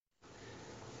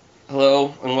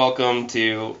Hello and welcome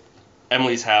to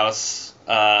Emily's house.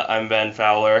 I'm Ben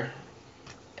Fowler,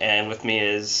 and with me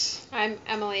is. I'm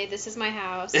Emily. This is my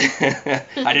house. I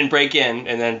didn't break in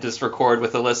and then just record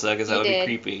with Alyssa because that would be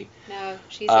creepy. No,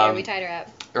 she's here. We tied her up.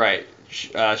 Right.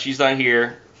 She's not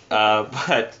here,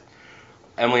 but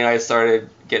Emily and I started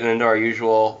getting into our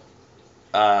usual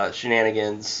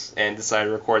shenanigans and decided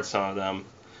to record some of them.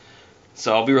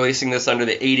 So I'll be releasing this under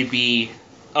the A to B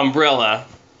umbrella,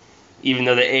 even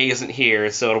though the A isn't here,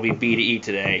 so it'll be B to E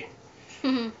today.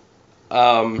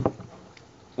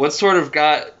 What sort of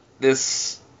got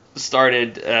this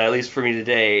started, at least for me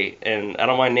today, and I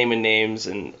don't mind naming names,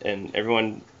 and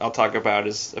everyone I'll talk about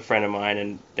is a friend of mine,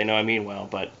 and they know I mean well,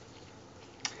 but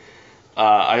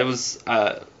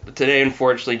today,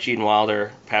 unfortunately, Gene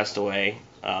Wilder passed away.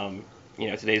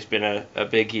 Today's been a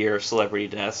big year of celebrity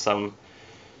deaths, some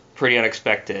pretty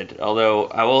unexpected, although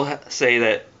I will say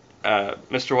that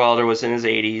Mr. Wilder was in his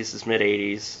 80s, his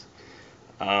mid-80s.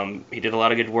 He did a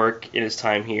lot of good work in his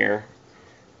time here,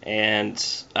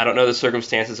 and I don't know the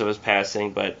circumstances of his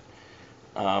passing, but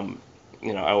I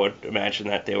would imagine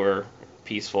that they were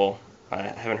peaceful. I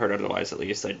haven't heard otherwise, at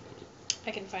least. I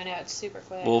can find out super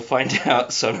quick. We'll find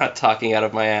out, so I'm not talking out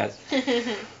of my ass.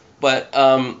 But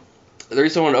the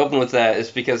reason I want to open with that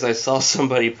is because I saw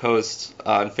somebody post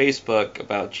on Facebook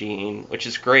about Gene, which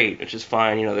is great, which is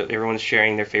fine. That everyone's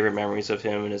sharing their favorite memories of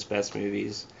him and his best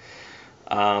movies,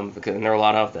 and there are a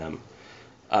lot of them.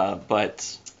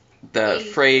 But the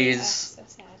phrase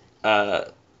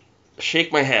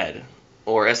 "shake my head"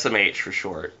 or SMH for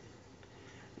short.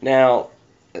 Now,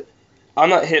 I'm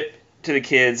not hip to the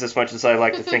kids as much as I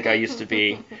like to think I used to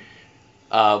be,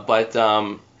 but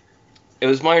it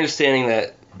was my understanding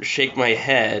that shake my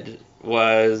head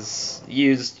was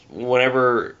used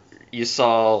whenever you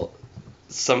saw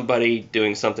somebody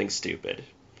doing something stupid.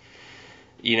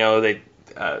 They'd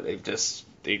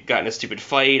gotten a stupid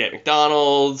fight at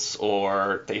McDonald's,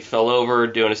 or they fell over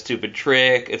doing a stupid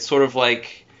trick. It's sort of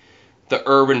like the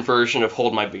urban version of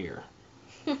hold my beer.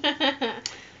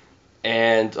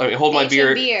 And hold my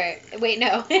beer. Wait,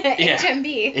 no. Yeah,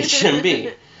 HMB.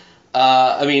 HMB.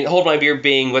 Hold my beer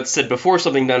being what's said before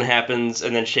something done happens,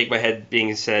 and then shake my head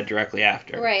being said directly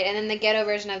after. Right, and then the ghetto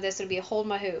version of this would be hold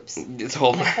my hoops. It's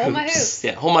hold my hoops.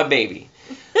 Yeah, hold my baby.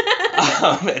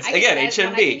 It's, again,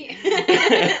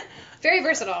 HMB. Very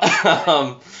versatile.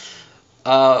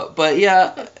 But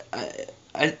yeah,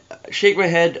 I shake my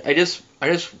head. I just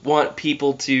want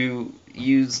people to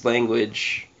use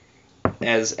language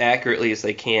as accurately as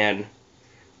they can.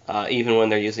 Even when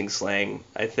they're using slang.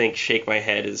 I think shake my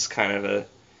head is kind of a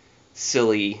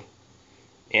silly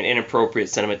and inappropriate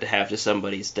sentiment to have to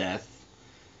somebody's death.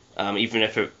 Even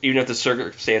if the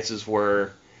circumstances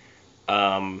were,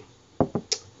 sudden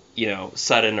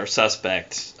or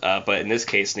suspect. But in this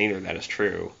case, neither of that is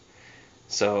true.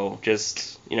 So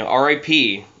just,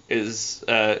 R.I.P. is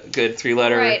a good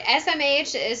 3-letter. Right.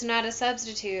 SMH is not a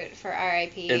substitute for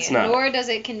R.I.P. It's not. Nor does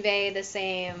it convey the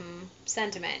same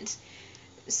sentiment.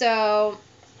 So,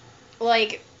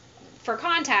 for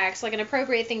context, an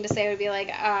appropriate thing to say would be oh,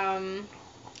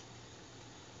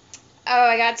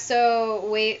 I got so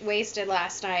wasted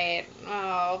last night.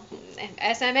 Oh,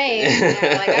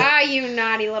 SMH. You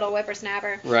naughty little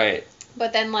whippersnapper. Right.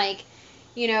 But then,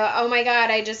 oh my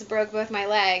God, I just broke both my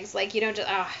legs. You don't just,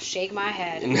 shake my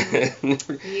head.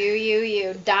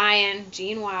 you, dying,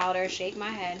 Gene Wilder, shake my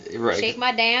head. Right. Shake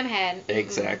my damn head.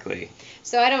 Exactly.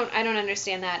 So I don't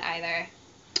understand that either.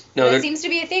 No, that seems to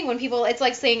be a thing when people, it's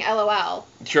like saying LOL.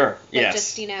 Sure, yes.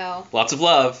 Just, Lots of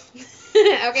love.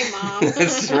 Okay, Mom.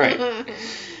 That's right.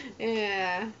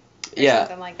 Yeah. Yeah.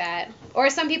 Something like that. Or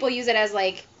some people use it as,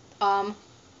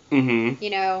 in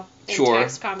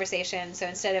text conversation. So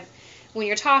instead of, when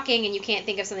you're talking and you can't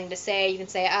think of something to say, you can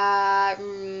say,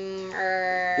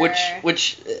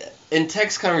 Which in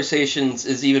text conversations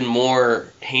is even more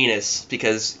heinous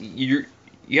because you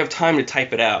have time to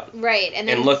type it out. Right, and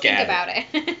then look think at about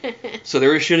it. So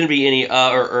there shouldn't be any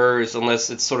or ers unless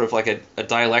it's sort of like a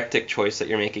dialectic choice that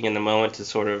you're making in the moment to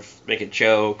sort of make a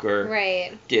joke or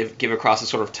right. give across a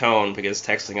sort of tone, because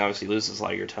texting obviously loses a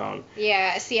lot of your tone.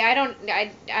 Yeah, see,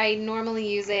 I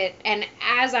normally use it, and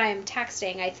as I'm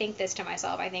texting, I think this to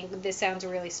myself. I think this sounds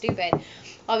really stupid.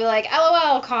 I'll be like,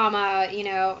 LOL, comma,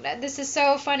 this is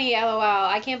so funny, LOL.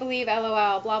 I can't believe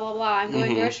LOL, blah, blah, blah. I'm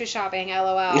going grocery shopping,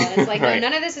 LOL. And it's like, right. No,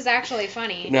 none of this is actually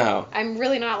funny. No. I'm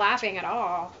really not laughing at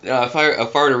all. If I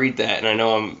were to read that, and I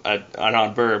know I'm an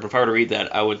odd bird, but if I were to read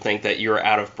that, I would think that you're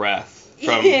out of breath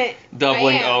from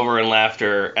doubling over in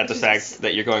laughter at the fact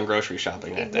that you're going grocery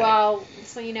shopping that day. Well,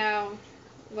 so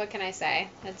what can I say?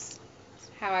 That's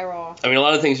how I roll. I mean, a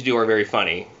lot of things you do are very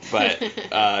funny, but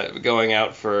going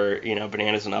out for,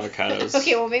 bananas and avocados.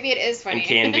 Okay, well, maybe it is funny. And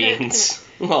canned beans.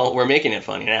 Well, we're making it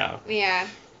funny now. Yeah.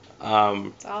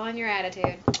 It's all on your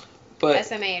attitude. But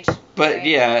SMH. But right.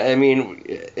 yeah, I mean,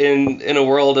 in a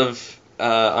world of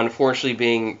unfortunately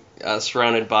being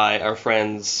surrounded by our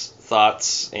friends'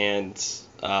 thoughts and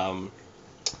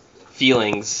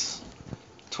feelings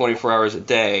 24 hours a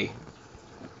day,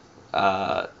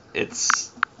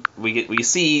 we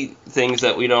see things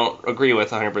that we don't agree with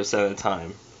 100% of the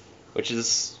time, which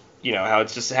is how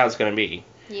it's going to be.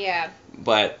 Yeah.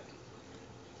 But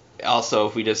also,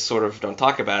 if we just sort of don't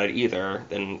talk about it either,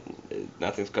 then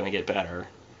nothing's going to get better.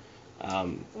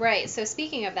 Right. So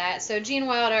speaking of that, so Gene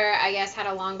Wilder, I guess, had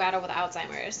a long battle with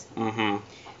Alzheimer's. Mm-hmm.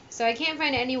 So I can't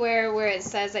find anywhere where it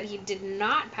says that he did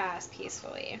not pass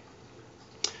peacefully.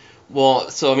 Well,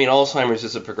 so I mean, Alzheimer's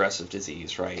is a progressive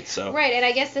disease, right? So. Right, and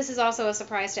I guess this is also a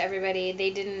surprise to everybody.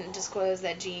 They didn't disclose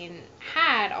that Gene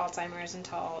had Alzheimer's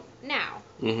until now.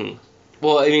 Mm-hmm.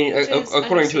 Well, I mean,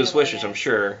 according to his wishes, I'm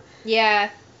sure. Yeah.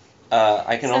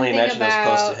 I can only imagine those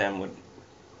close to him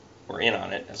were in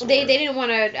on it. They didn't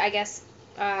want to, I guess,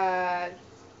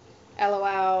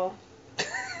 LOL.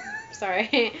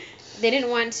 Sorry. They didn't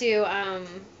want to,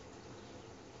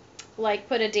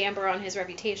 put a damper on his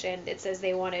reputation. It says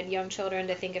they wanted young children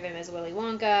to think of him as Willy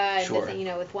Wonka, and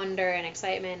sure. with wonder and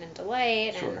excitement and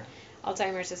delight. Sure. And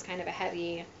Alzheimer's is kind of a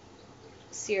heavy,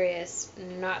 serious,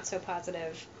 not so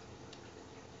positive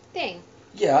thing.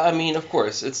 Yeah, I mean, of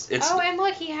course, it's. Oh, and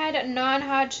look, he had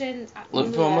non-Hodgkin's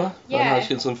lymphoma. Yeah.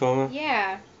 Non-Hodgkin's lymphoma.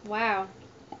 Yeah. Wow.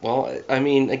 Well, I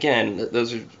mean, again,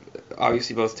 those are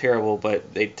obviously both terrible,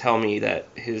 but they tell me that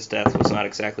his death was not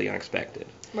exactly unexpected.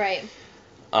 Right.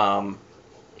 And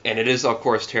it is, of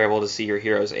course, terrible to see your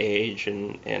heroes age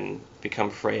and become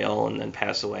frail and then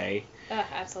pass away.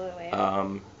 Absolutely.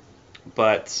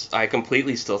 But I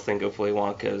completely still think of Willy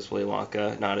Wonka as Willy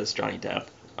Wonka, not as Johnny Depp.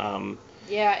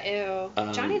 Yeah, ew.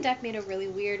 Johnny Depp made a really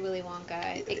weird Willy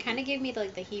Wonka. It kind of gave me, the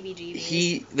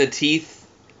heebie-jeebies. The teeth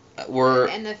were...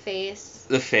 And the face.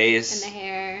 The face. And the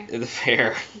hair. The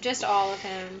hair. Just all of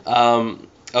him.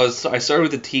 I started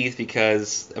with the teeth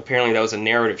because apparently that was a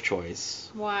narrative choice.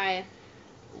 Why?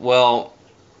 Well,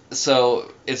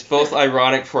 so it's both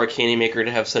ironic for a candy maker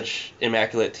to have such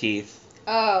immaculate teeth.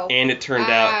 Oh. And it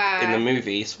turned out in the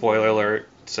movie, spoiler alert,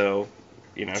 so,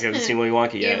 if you haven't seen Willy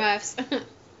Wonka yet. Earmuffs.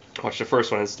 Watch the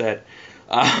first one instead.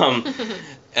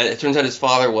 It turns out his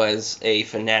father was a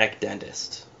fanatic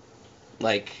dentist.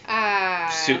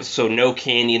 So no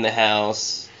candy in the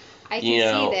house. I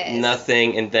can see this.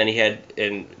 Nothing, and then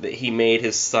he made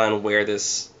his son wear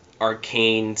this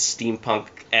arcane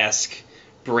steampunk-esque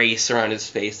brace around his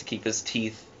face to keep his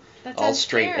teeth all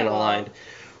straight and aligned.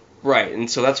 Right, and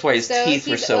so that's why his teeth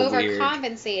were so weird. So he's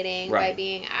overcompensating by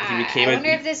being. I wonder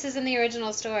if this is in the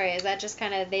original story. Is that just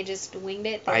kind of they just winged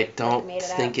it? I don't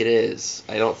think it is.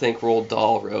 I don't think Roald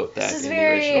Dahl wrote that in the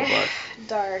original book.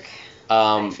 Dark.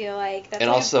 I feel like that's. And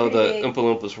also the Oompa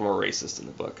Loompas were more racist in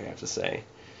the book, I have to say.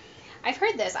 I've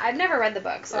heard this. I've never read the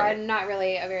book, so I'm not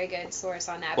really a very good source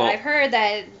on that. But I've heard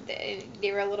that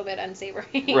they were a little bit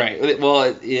unsavory. Right.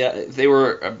 Well, yeah, they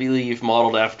were, I believe,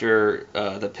 modeled after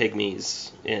the Pygmies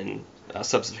in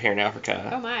sub-Saharan Africa.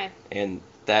 Oh my. And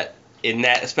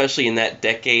especially in that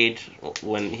decade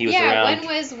when he was around.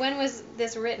 Yeah. When was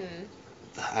this written?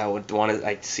 I would want to.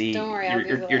 I see. Don't worry.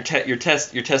 You're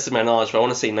testing my knowledge, but I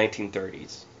want to say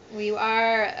 1930s. Well, you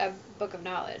are a book of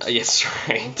knowledge. Yes,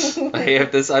 right. I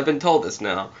have this. I've been told this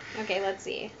now. Okay, let's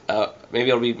see. Maybe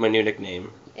it'll be my new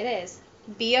nickname. It is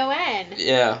B-O-N.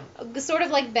 Yeah. Sort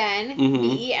of like Ben. Mm-hmm.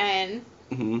 B-E-N.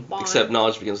 Mm-hmm. Except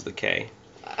knowledge begins with a K.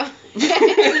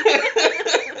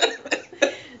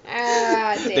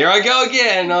 There I go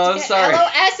again. Oh, I'm sorry.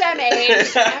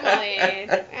 L-O-S-M-H.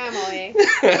 Emily.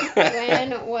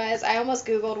 I almost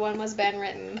Googled when was Ben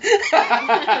written.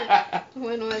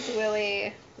 When was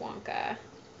Willy Wonka?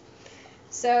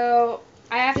 So,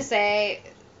 I have to say,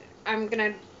 I'm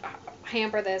going to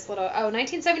hamper this little...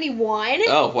 1971?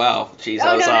 Oh, wow. Jeez,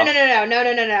 no.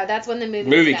 That's when the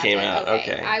movie came out.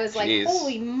 Okay. I was like,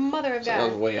 holy mother of God. So I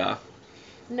was way off.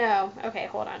 No. Okay,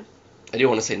 hold on. I do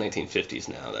want to say 1950s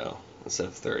now, though, instead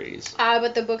of 30s.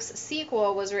 But the book's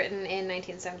sequel was written in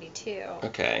 1972.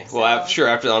 Okay. So, well, after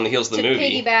On the Heels of the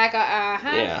movie. To piggyback,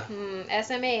 Yeah.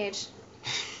 SMH.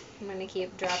 I'm going to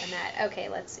keep dropping that. Okay,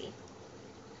 let's see.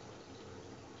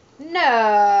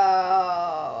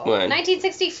 No. When?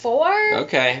 1964?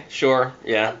 Okay, sure,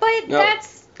 yeah. But that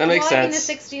makes sense.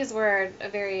 In the 60s were a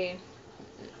very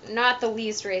not the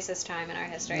least racist time in our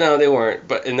history. No, they weren't.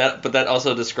 But that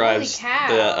also describes Holy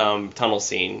cow. the tunnel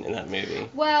scene in that movie.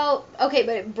 Well, okay,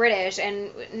 but British,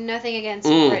 and nothing against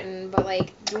Britain, but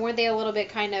like, weren't they a little bit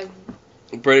kind of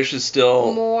British is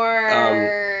still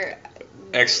more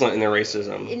excellent in their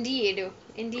racism. Indeed.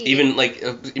 Even like,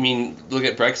 I mean, look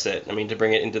at Brexit. I mean, to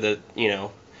bring it into the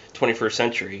 21st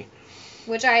century.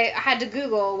 Which I had to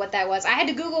Google what that was. I had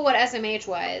to Google what SMH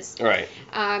was. Right.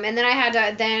 And then I had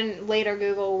to then later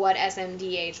Google what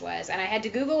SMDH was. And I had to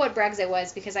Google what Brexit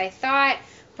was because I thought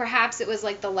perhaps it was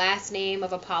like the last name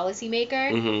of a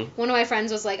policymaker. Mm-hmm. One of my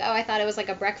friends was like, oh, I thought it was like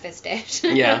a breakfast dish.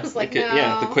 Yeah. I was like, no.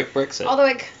 Yeah, the quick Brexit. Although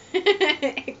it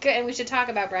could, and we should talk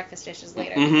about breakfast dishes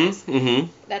later. Mm-hmm.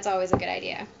 That's always a good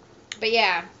idea. But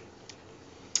yeah.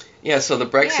 Yeah, so the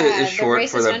Brexit is short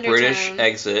for the undertone. British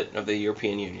exit of the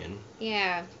European Union.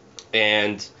 Yeah.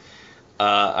 And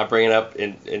I bring it up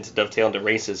to dovetail into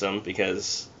racism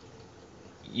because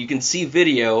you can see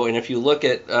video, and if you look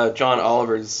at John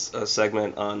Oliver's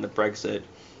segment on the Brexit,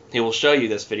 he will show you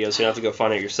this video, so you don't have to go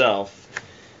find it yourself,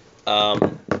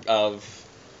 of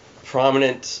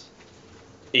prominent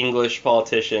English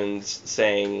politicians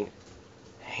saying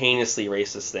heinously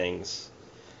racist things.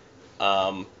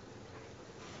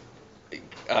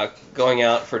 Going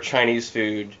out for Chinese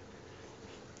food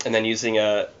and then using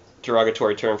a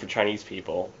derogatory term for Chinese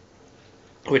people,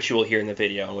 which you will hear in the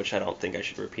video, and which I don't think I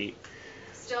should repeat.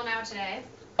 Still now today?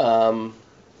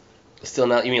 Still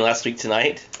now, you mean last week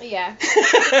tonight? Yeah.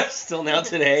 Still now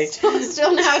today?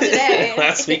 Still now today.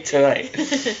 Last week tonight.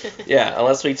 Yeah,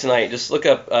 last week tonight. Just look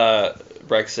up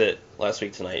Brexit last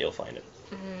week tonight, you'll find it.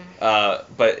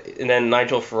 And then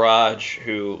Nigel Farage,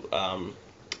 who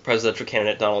presidential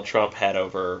candidate Donald Trump had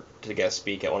over to guest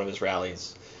speak at one of his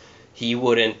rallies, he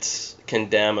wouldn't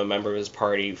condemn a member of his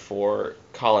party for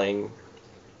calling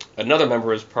another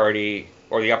member of his party,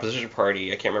 or the opposition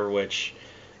party, I can't remember which,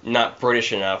 not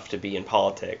British enough to be in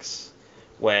politics,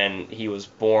 when he was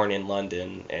born in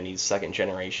London and he's second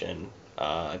generation,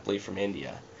 I believe from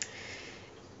India.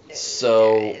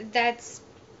 So that's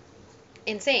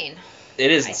insane.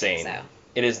 It is insane. I think so.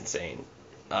 It is insane.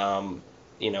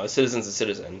 A citizen's a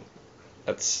citizen.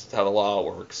 That's how the law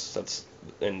works.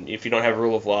 And if you don't have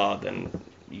rule of law, then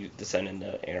you descend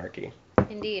into anarchy.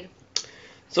 Indeed.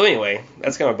 So anyway,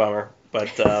 that's kind of a bummer. But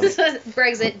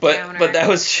Brexit downer. But that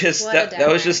was just that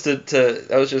was just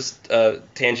a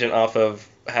tangent off of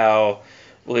how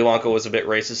Willy Wonka was a bit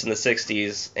racist in the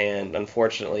 60s, and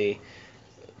unfortunately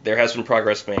there has been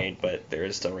progress made, but there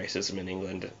is still racism in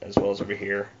England as well as over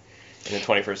here in the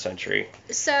 21st century.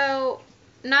 So,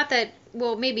 not that,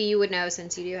 well, maybe you would know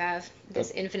since you do have this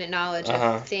infinite knowledge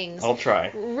of things. I'll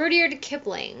try. Rudyard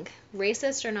Kipling,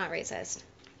 racist or not racist?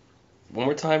 One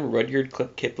more time, Rudyard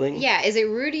Kipling? Yeah, is it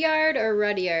Rudyard or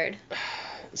Rudyard?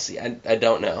 See, I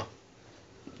don't know.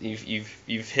 You've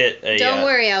hit a don't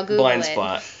worry, I'll Google blind it.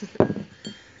 spot.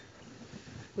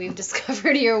 We've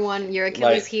discovered your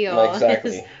Achilles heel.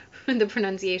 Exactly. The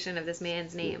pronunciation of this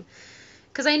man's name.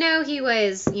 Because I know he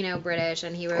was, British,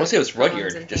 and he wrote. I want to say it was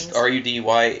Rudyard, just Rudyard,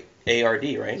 right?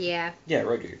 Yeah. Yeah,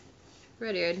 Rudyard.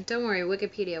 Rudyard. Don't worry,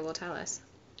 Wikipedia will tell us.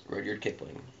 Rudyard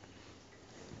Kipling.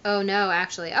 Oh, no,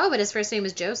 actually. Oh, but his first name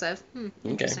is Joseph.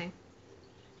 Interesting. Okay.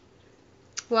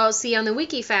 Well, see, on the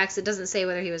Wikifacts, it doesn't say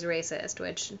whether he was racist,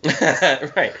 which...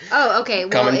 Right. Oh, okay.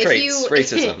 Well, Common traits,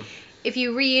 racism. If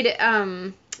you read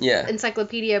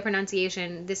encyclopedia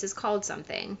pronunciation, this is called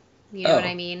something. You know what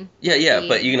I mean? Yeah,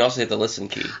 but you can also hit the listen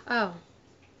key. Oh.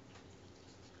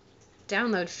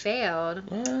 Download failed.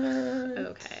 What?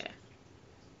 Okay.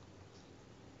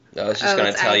 No, it's just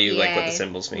going to tell you what the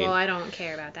symbols mean. Well, I don't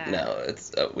care about that. No,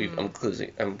 it's I'm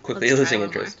quickly losing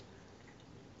interest.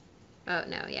 Oh,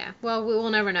 no, yeah. Well, we will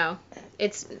never know.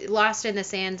 It's lost in the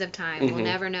sands of time. We'll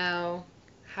never know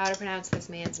how to pronounce this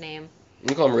man's name.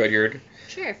 We call him Rudyard.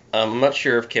 Sure. I'm not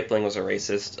sure if Kipling was a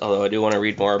racist, although I do want to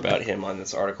read more about him on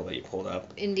this article that you pulled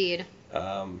up. Indeed.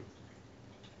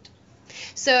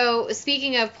 So,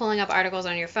 speaking of pulling up articles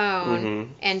on your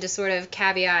phone, and to sort of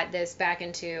caveat this back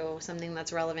into something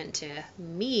that's relevant to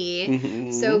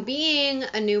me, so being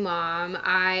a new mom,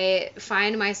 I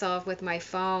find myself with my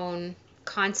phone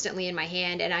constantly in my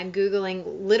hand, and I'm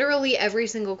Googling literally every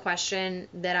single question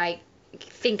that I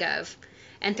think of.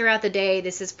 And throughout the day,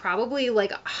 this is probably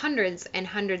like hundreds and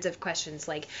hundreds of questions,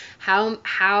 like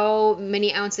how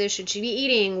many ounces should she be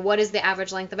eating? What is the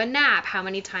average length of a nap? How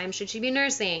many times should she be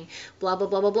nursing? Blah, blah,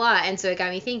 blah, blah, blah. And so it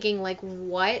got me thinking, like,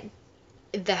 what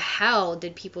the hell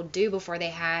did people do before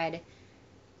they had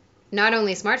not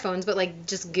only smartphones, but, like,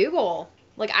 just Google?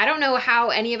 Like, I don't know how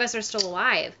any of us are still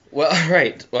alive. Well,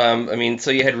 right.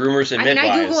 So you had rumors and midwives.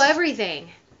 I Google everything.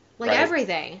 Like,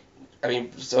 everything. I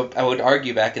mean, so I would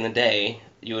argue back in the day,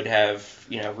 you would have,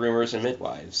 rumors and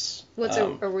midwives. What's a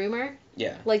rumor?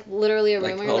 Yeah. Like literally a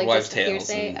Like rumor, old like wives' just tales.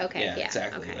 hearsay. And, Okay, yeah,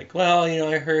 exactly. okay. Like, well,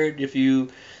 I heard if you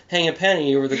hang a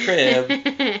penny over the crib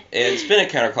and spin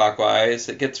it counterclockwise,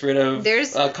 it gets rid of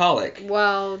colic.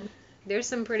 Well, there's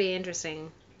some pretty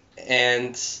interesting.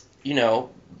 And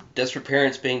desperate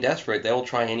parents being desperate, they will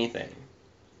try anything.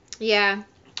 Yeah.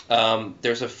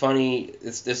 There's a funny.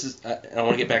 This is. I don't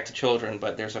want to get back to children,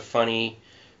 but there's a funny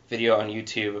video on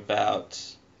YouTube about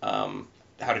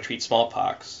how to treat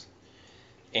smallpox.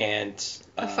 And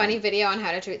a funny video on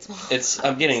how to treat smallpox.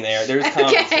 I'm getting there. There's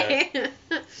comments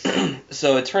there.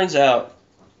 So it turns out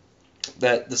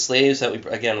that the slaves that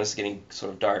again, this is getting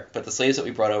sort of dark, but the slaves that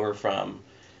we brought over from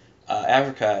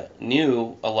Africa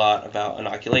knew a lot about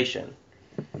inoculation.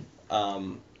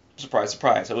 Surprise,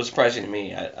 surprise. It was surprising to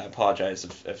me. I apologize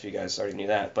if you guys already knew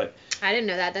that, but I didn't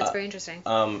know that. That's very interesting.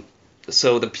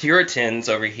 So the Puritans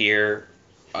over here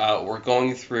were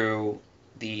going through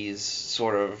these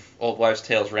sort of old wives'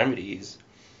 tales remedies,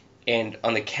 and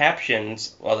on the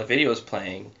captions while the video was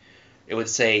playing, it would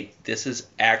say this is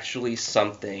actually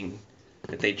something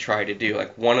that they try to do.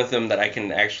 Like one of them that I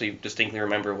can actually distinctly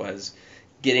remember was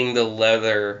getting the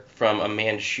leather from a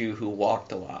man's shoe who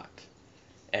walked a lot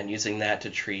and using that to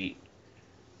treat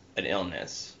an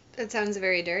illness. That sounds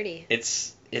very dirty.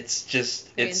 It's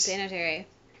insanitary.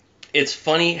 It's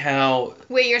funny how...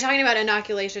 Wait, you're talking about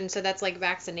inoculation, so that's like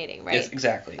vaccinating, right? Yes,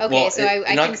 exactly. Okay, well, so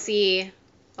I can see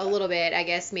a little bit, I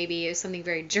guess, maybe something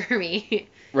very germy.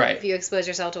 Right. If you expose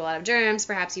yourself to a lot of germs,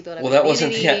 perhaps you build up that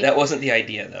immunity. that wasn't the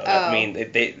idea, though. Oh. I mean,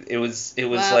 it was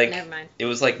well, like... never mind. It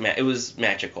was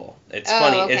magical. It's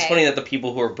funny. Okay. It's funny that the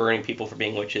people who are burning people for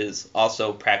being witches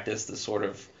also practice this sort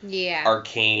of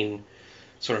arcane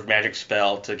sort of magic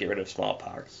spell to get rid of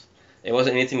smallpox. It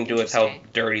wasn't anything to do with how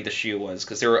dirty the shoe was,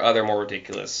 because there were other more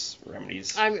ridiculous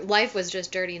remedies. Life was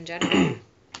just dirty in general.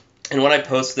 And when I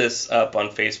post this up on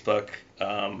Facebook,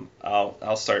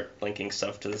 I'll start linking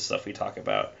stuff to the stuff we talk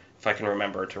about if I can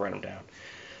remember to write them down.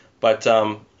 But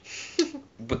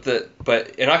but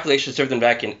inoculation is different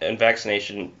than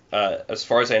vaccination. As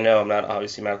far as I know, I'm not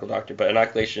obviously a medical doctor, but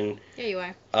inoculation. Yeah, you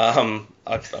are.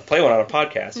 I'll play one on a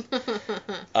podcast.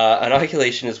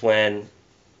 Inoculation is when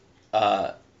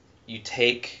you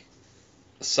take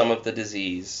some of the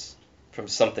disease from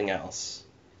something else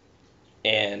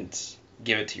and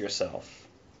give it to yourself.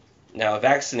 Now, a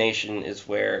vaccination is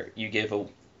where you give a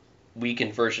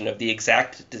weakened version of the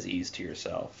exact disease to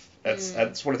yourself.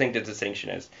 That's what I think the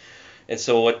distinction is. And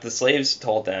so what the slaves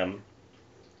told them,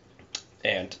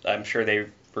 and I'm sure they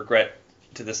regret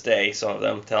to this day, some of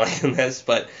them telling them this,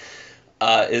 but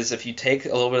is if you take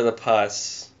a little bit of the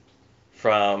pus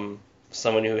from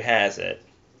someone who has it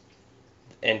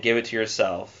and give it to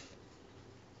yourself,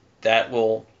 that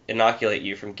will inoculate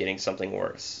you from getting something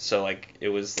worse. So like it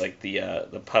was like the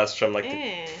pus from like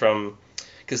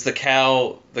because the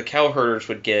cow herders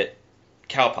would get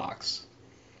cowpox,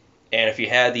 and if you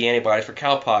had the antibodies for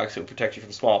cowpox, it would protect you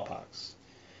from smallpox.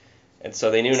 And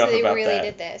so they knew enough about that. So they really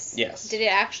did this. Yes. Did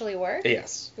it actually work?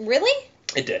 Yes. Really?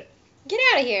 It did. Get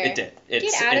out of here. It did.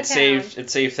 Get out of town. It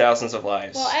saved thousands of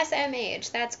lives. Well,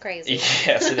 SMH, that's crazy.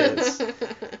 Yes, it is.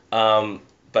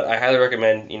 But I highly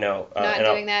recommend, not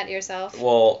doing that yourself.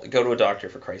 Well, go to a doctor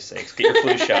for Christ's sakes. Get your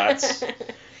flu shots.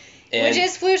 Which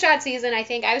is flu shot season, I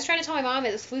think. I was trying to tell my mom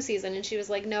it was flu season, and she was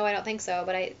like, "No, I don't think so."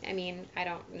 But I mean, I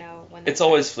don't know when. It's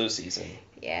always flu season.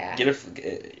 Yeah. Get a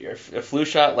flu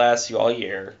shot lasts you all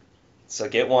year, so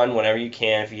get one whenever you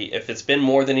can. If it's been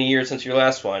more than a year since your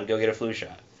last one, go get a flu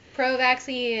shot.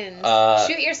 Pro-vaccines.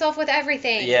 Shoot yourself with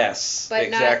everything. Yes, but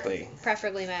exactly. Not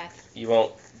preferably meth. You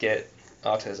won't get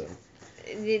autism.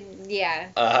 Yeah.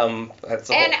 That's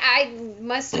all. And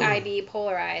I be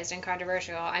polarized and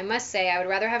controversial. I must say I would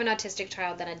rather have an autistic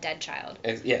child than a dead child.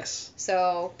 Yes.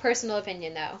 So, personal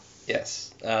opinion though.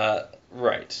 Yes.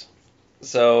 Right.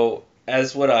 So,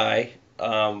 as would I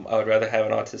would rather have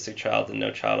an autistic child than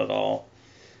no child at all.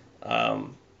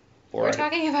 We're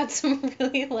talking about some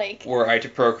really were I to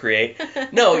procreate.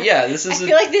 No, yeah, this is. I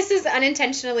feel like this is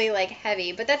unintentionally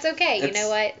heavy, but that's okay. You know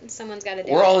what? Someone's got to do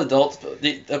it. We're all adults.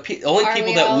 The only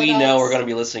people that we know are going to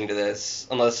be listening to this,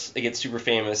 unless it gets super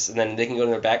famous, and then they can go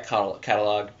to their back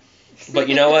catalog. But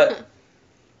you know what?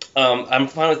 I'm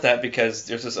fine with that because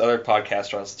there's this other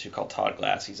podcaster on Institute called Todd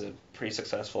Glass. He's a pretty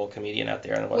successful comedian out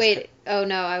there on the West Coast. Oh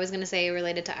no, I was going to say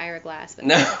related to Ira Glass. But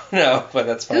no, but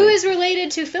that's fine. Who is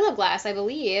related to Philip Glass, I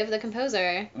believe, the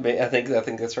composer. I think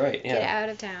that's right, yeah. Get out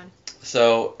of town.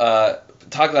 So,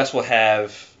 Todd Glass will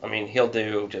he'll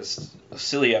do just a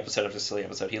silly episode after silly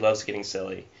episode. He loves getting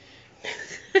silly.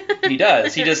 He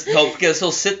does. Because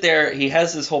he'll sit there. He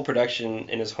has this whole production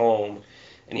in his home,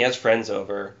 and he has friends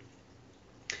over,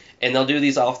 and they'll do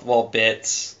these off the wall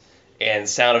bits and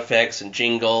sound effects and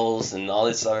jingles and all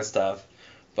this other stuff.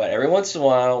 But every once in a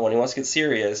while, when he wants to get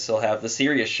serious, he'll have the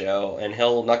serious show, and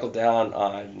he'll knuckle down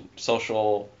on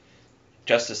social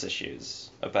justice issues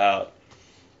about,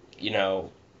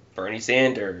 Bernie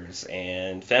Sanders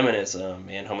and feminism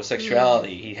and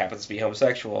homosexuality. He happens to be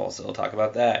homosexual, so he'll talk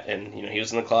about that. And, he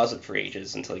was in the closet for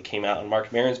ages until he came out on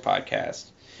Mark Maron's podcast.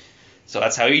 So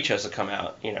that's how he chose to come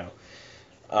out,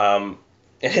 And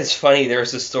it's funny,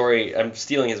 there's this story, I'm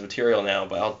stealing his material now,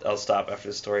 but I'll stop after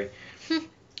this story.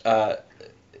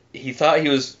 He thought he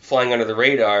was flying under the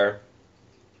radar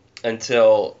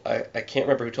until, I can't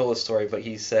remember who told the story, but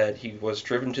he said he was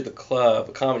driven to the club,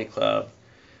 a comedy club,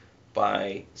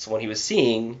 by someone he was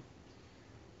seeing,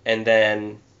 and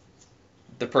then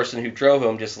the person who drove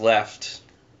him just left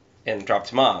and dropped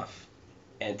him off.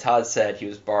 And Todd said he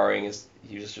was just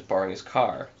borrowing his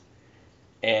car.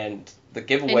 And the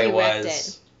giveaway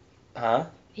was... Huh?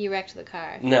 He wrecked the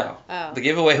car. No. Oh. The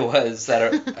giveaway was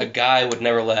that a guy would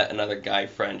never let another guy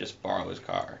friend just borrow his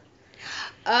car.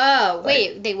 Oh,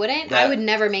 wait, they wouldn't? I would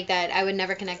never make that. I would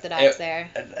never connect the dots there.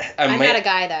 I'm not a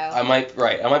guy, though. I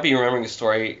might be remembering the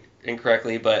story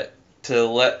incorrectly, but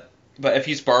if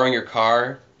he's borrowing your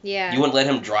car, you wouldn't let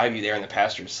him drive you there on the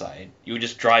passenger's side. You would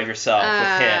just drive yourself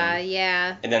with him.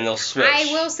 Yeah. And then they'll switch.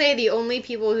 I will say the only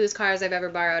people whose cars I've ever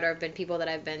borrowed have been people that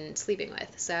I've been sleeping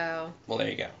with, so... Well, there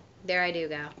you go. There I do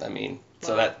go. I mean,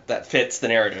 so that fits the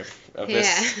narrative of this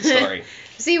story.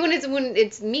 See, when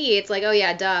it's me, it's like, oh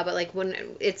yeah, duh. But like when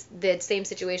it's the same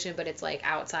situation, but it's like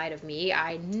outside of me,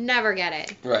 I never get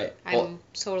it. Right. I'm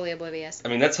totally oblivious. I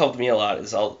mean, that's helped me a lot.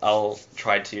 Is I'll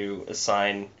try to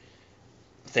assign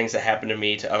things that happen to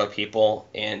me to other people,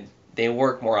 and they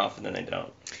work more often than they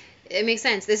don't. It makes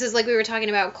sense. This is like we were talking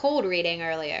about cold reading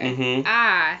earlier. Mm-hmm.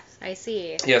 I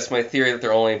see. Yes, my theory that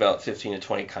there are only about 15 to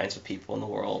 20 kinds of people in the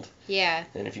world. Yeah.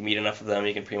 And if you meet enough of them,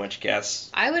 you can pretty much guess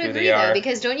I would who agree, they are. though,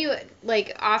 because don't you,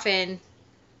 like, often,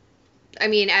 I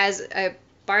mean, as a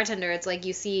bartender, it's like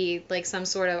you see, like, some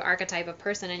sort of archetype of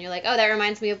person, and you're like, oh, that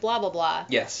reminds me of blah, blah, blah.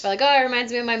 Yes. Or like, oh, it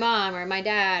reminds me of my mom or my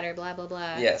dad or blah, blah,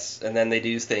 blah. Yes, and then they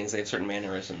do things, they have certain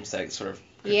mannerisms that sort of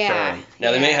confirm. Yeah.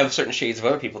 Now, they may have certain shades of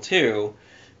other people, too.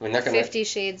 I mean, they're going to... 50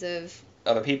 Shades of...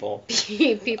 Other people.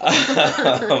 people. They're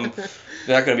not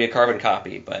going to be a carbon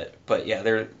copy, but yeah,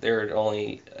 there are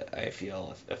only, I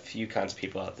feel, a few kinds of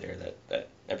people out there that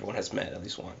everyone has met at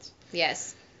least once.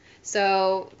 Yes.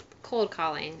 So, cold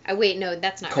calling. Wait, no,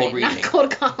 that's not cold right. Reading. Not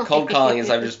cold calling. Cold calling is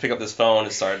I would just pick up this phone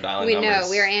and start dialing numbers. No,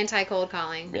 we're anti-cold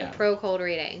calling. Yeah. Pro-cold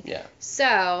reading. Yeah.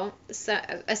 So,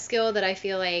 a skill that I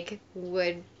feel like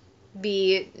would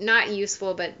be not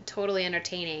useful but totally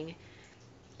entertaining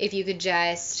if you could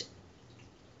just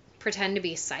pretend to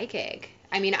be psychic.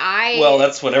 I mean, Well,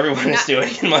 that's what everyone is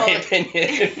doing, in my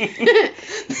opinion.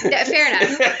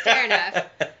 Fair enough.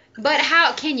 But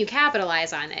how can you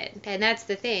capitalize on it? And that's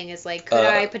the thing, is like, could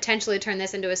I potentially turn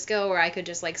this into a skill where I could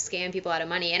just like scam people out of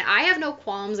money? And I have no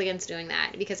qualms against doing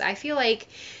that, because I feel like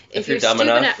if you're dumb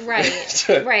stupid enough,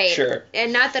 right. Sure.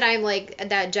 And not that I'm like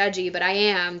that judgy, but I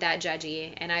am that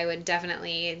judgy, and I would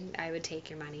take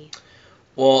your money.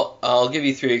 Well, I'll give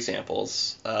you 3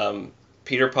 examples.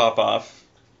 Peter Popoff,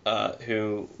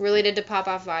 who... Related to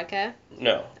Popoff vodka?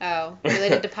 No. Oh.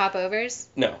 Related to popovers?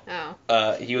 No.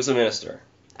 Oh. He was a minister.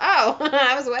 Oh,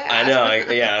 I was way off. I know.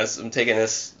 I'm taking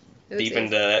this deep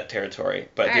into that territory.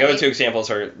 But All the other right. 2 examples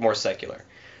are more secular.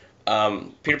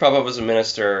 Peter Popoff was a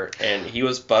minister, and he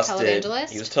was busted. Televangelist?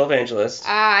 He was televangelist.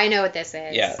 I know what this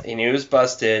is. Yeah, and he was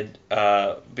busted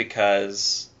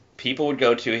because people would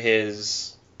go to his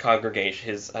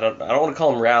congregation, I don't want to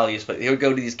call them rallies, but they would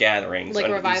go to these gatherings,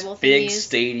 like revival these big thingies?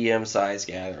 stadium-sized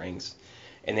gatherings,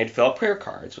 and they'd fill out prayer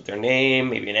cards with their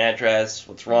name, maybe an address,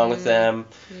 what's wrong with them,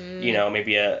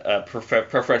 maybe a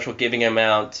preferential giving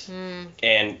amount,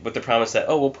 and with the promise that,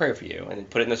 we'll pray for you, and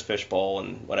put it in this fishbowl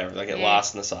and whatever, they'll get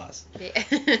lost in the sauce.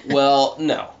 Yeah. Well,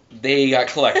 no, they got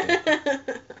collected,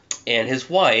 and his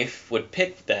wife would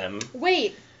pick them.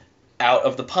 Wait. Out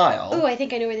of the pile. Oh, I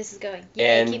think I know where this is going.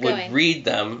 Yeah, and keep would going. read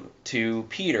them to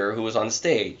Peter, who was on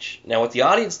stage. Now, what the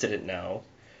audience didn't know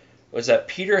was that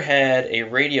Peter had a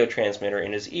radio transmitter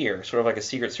in his ear, sort of like a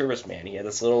Secret Service man. He had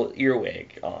this little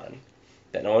earwig on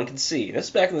that no one could see. This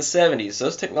is back in the 70s, so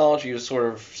this technology was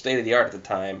sort of state-of-the-art at the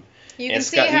time. You can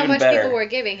see how much people were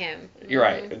giving him. You're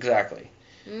right, exactly.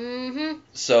 Mm-hmm.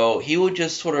 So he would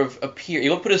just sort of appear. He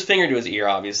would put his finger to his ear,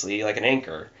 obviously, like an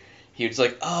anchor. He was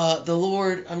like, the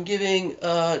Lord, I'm giving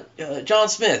John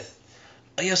Smith.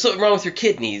 You have something wrong with your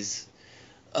kidneys.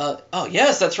 Oh,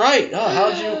 yes, that's right. Oh,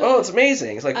 how'd you? Oh, it's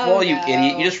amazing. It's like, Oh, well, you no.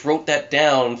 idiot, you just wrote that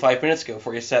down 5 minutes ago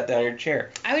before you sat down in your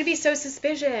chair. I would be so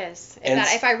suspicious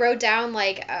if I wrote down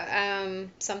like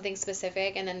something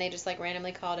specific and then they just like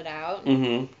randomly called it out.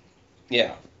 Mm-hmm.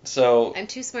 Yeah. So I'm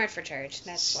too smart for church.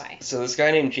 That's why. So this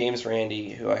guy named James Randi,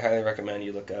 who I highly recommend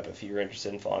you look up if you're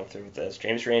interested in following through with this.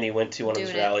 James Randi went to one of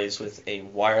his rallies with a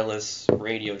wireless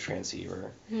radio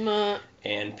transceiver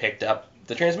and picked up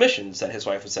the transmissions that his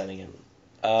wife was sending him.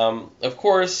 Of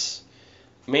course,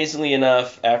 amazingly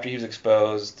enough, after he was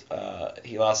exposed,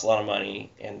 he lost a lot of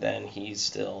money, and then he's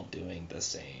still doing the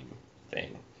same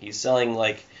thing. He's selling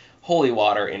like holy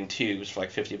water in tubes for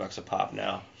like $50 a pop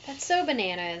now. That's so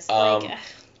bananas.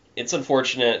 It's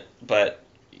unfortunate, but,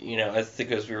 you know, I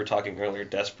think as we were talking earlier,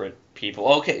 desperate people.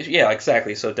 Okay, yeah,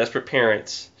 exactly. So desperate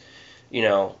parents, you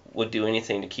know, would do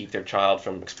anything to keep their child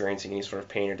from experiencing any sort of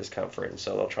pain or discomfort, and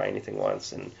so they'll try anything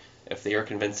once. And if they are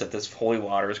convinced that this holy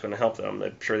water is going to help them,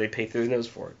 I'm sure they'd pay through their nose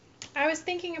for it. I was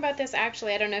thinking about this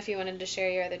actually. I don't know if you wanted to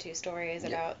share your other two stories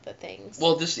about the things.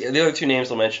 Well, just the other two names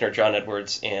I'll mention are John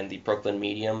Edwards and the Brooklyn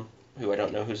Medium, who I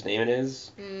don't know whose name it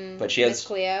is, but she has Miss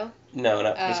Cleo. No,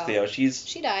 not Miss Cleo.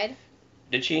 She died.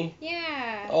 Did she?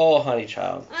 Yeah. Oh, honey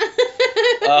child.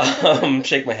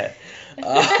 Shake my head.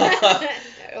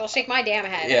 Well, shake my damn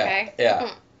head. Yeah, okay.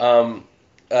 Yeah.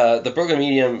 The Brooklyn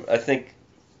Medium, I think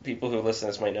people who listen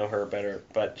to this might know her better,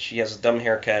 but she has a dumb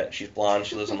haircut. She's blonde.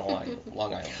 She lives on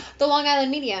Long Island. The Long Island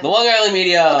Medium. The Long Island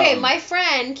Medium. Okay, my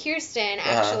friend Kirsten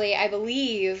actually, I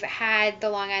believe, had the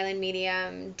Long Island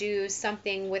Medium do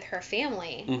something with her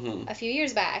family a few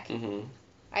years back. Mm-hmm.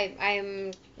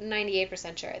 I'm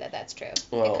 98% sure that that's true.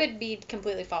 Well, it could be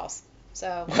completely false.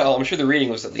 So. Well, I'm sure the reading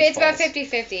was at least it's about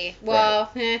 50-50. Well.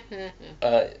 Right.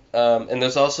 And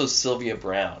there's also Sylvia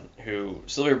Browne,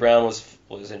 Sylvia Browne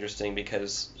was interesting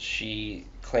because she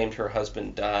claimed her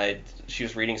husband died. She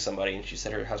was reading somebody and she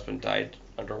said her husband died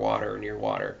underwater or near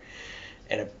water,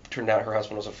 and it turned out her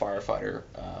husband was a firefighter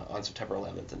on September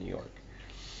 11th in New York.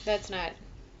 That's not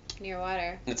near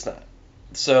water. It's not.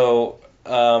 So.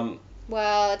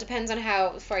 Well, it depends on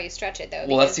how far you stretch it, though.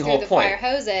 Well, that's the whole point. Fire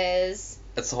hoses.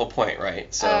 That's the whole point,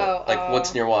 right? So,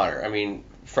 what's near water? I mean,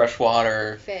 fresh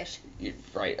water. Fish.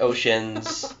 Right,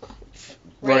 oceans,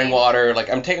 running water. Like,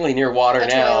 I'm technically near water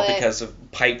now because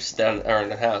of pipes down around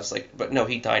the house. Like, but no,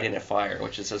 he died in a fire,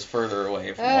 which is as further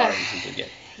away from water as he could get.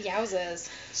 Yowzas.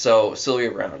 So,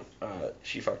 Sylvia Browne,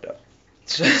 she fucked up.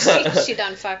 she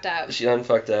done fucked up. She done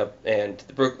fucked up, and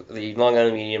the Long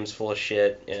Island Medium's full of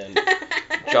shit, and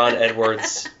John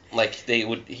Edwards, like,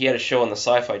 he had a show on the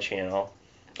Sci-Fi Channel.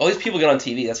 All these people get on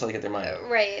TV, that's how they get their money.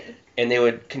 Right. And they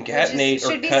would concatenate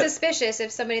or should be suspicious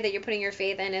if somebody that you're putting your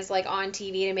faith in is, like, on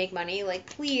TV to make money. Like,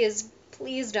 please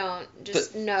don't.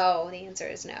 Just no. The answer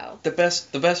is no. The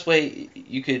best way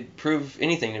you could prove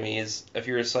anything to me is if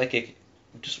you're a psychic,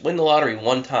 just win the lottery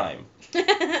one time.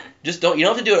 You don't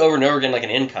have to do it over and over again like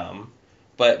an income,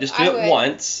 but just do it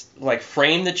once, like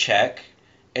frame the check,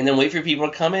 and then wait for people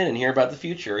to come in and hear about the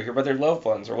future, or hear about their loved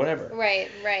ones, or whatever. Right.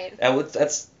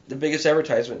 That's the biggest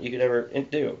advertisement you could ever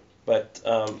do. But,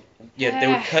 they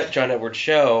would cut John Edwards'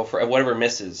 show for whatever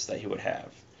misses that he would have.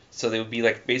 So they would be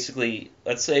like, basically,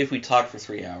 let's say if we talked for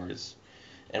 3 hours,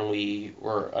 and we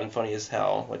were unfunny as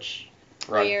hell, which...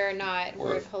 We're not.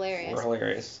 We're hilarious. We're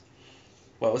hilarious.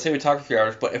 Well, let's say we talked for 3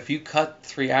 hours, but if you cut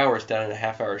 3 hours down in a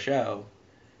half-hour show,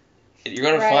 you're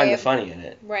going to find the funny in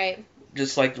it. Right.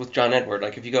 Just like with John Edward.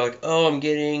 Like, if you go like, oh, I'm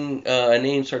getting a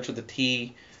name starts with a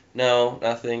T. No,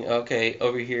 nothing. Okay,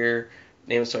 over here,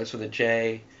 name starts with a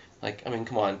J. Like, I mean,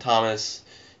 come on, Thomas,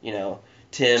 Tim.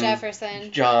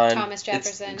 Jefferson. John. Thomas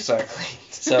Jefferson. Exactly.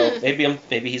 So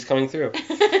maybe he's coming through.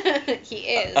 He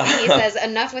is. He says,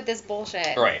 enough with this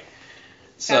bullshit. Right.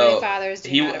 Founding fathers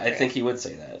do not approve. I think he would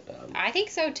say that. I think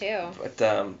so too.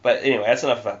 But anyway, that's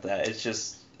enough about that. It's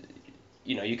just,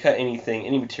 you cut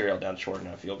any material down short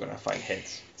enough, you're gonna find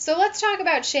hits. So let's talk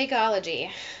about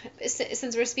Shakeology.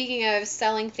 Since we're speaking of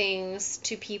selling things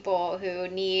to people who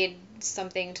need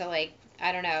something to, like,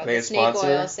 I don't know, the snake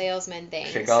oil salesman thing.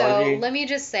 Shakeology? So let me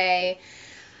just say,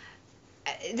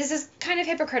 this is kind of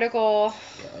hypocritical.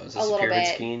 Yeah, is this a little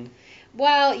bit. Scheme?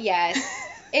 Well, yes.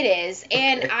 It is,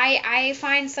 and I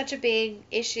find such a big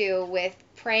issue with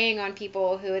preying on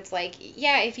people who it's like,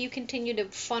 yeah, if you continue to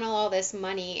funnel all this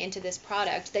money into this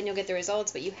product, then you'll get the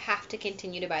results, but you have to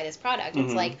continue to buy this product.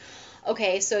 It's like,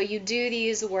 okay, so you do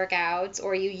these workouts,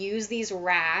 or you use these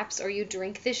wraps, or you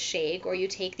drink this shake, or you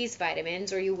take these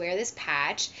vitamins, or you wear this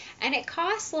patch, and it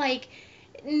costs, like,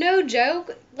 no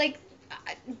joke, like,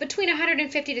 between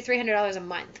 $150 to $300 a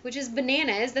month, which is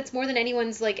bananas. That's more than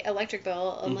anyone's, like, electric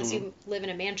bill, unless you live in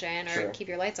a mansion or keep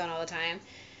your lights on all the time.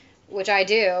 which I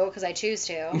do because I choose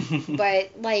to.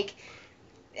 But like,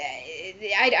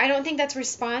 I don't think that's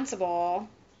responsible.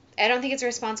 I don't think it's a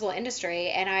responsible industry,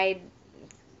 and I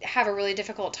have a really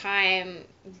difficult time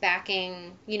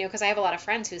backing, because I have a lot of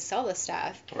friends who sell this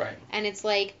stuff. Right. And it's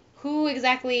like, who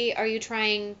exactly are you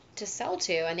trying to sell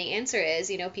to? And the answer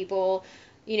is, people,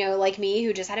 like me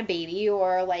who just had a baby,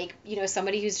 or like,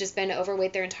 somebody who's just been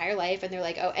overweight their entire life and they're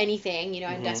like, oh, anything,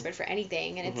 I'm desperate for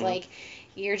anything. And it's like,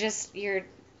 you're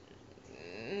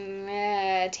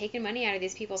taking money out of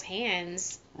these people's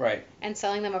hands. Right. And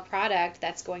selling them a product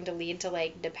that's going to lead to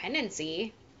like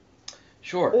dependency.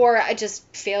 Sure. Or just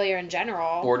failure in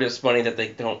general. Or just money that they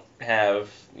don't have,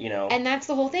 And that's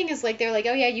the whole thing, is like, they're like,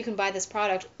 oh yeah, you can buy this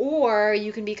product, or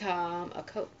you can become a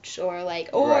coach, or like,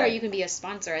 or right. you can be a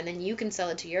sponsor, and then you can sell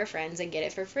it to your friends and get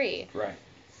it for free. Right.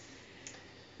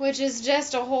 Which is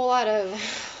just a whole lot of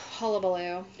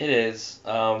hullabaloo. It is.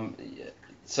 But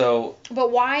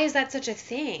why is that such a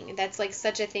thing? That's like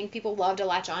such a thing. People love to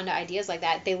latch on to ideas like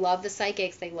that. They love the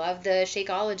psychics. They love the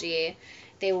Shakeology.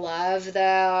 They love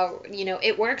the,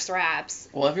 it works raps.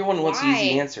 Well, everyone wants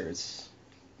easy answers.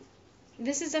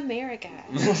 This is America.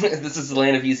 This is the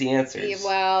land of easy answers. Yeah,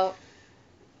 well,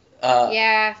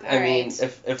 yeah, all right. mean,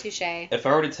 if touché. If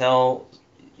I were to tell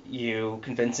you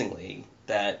convincingly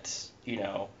that,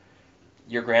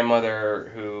 your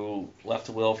grandmother who left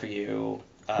a will for you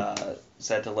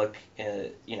said to look,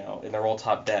 in the roll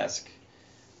top desk,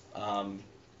 and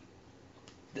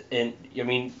I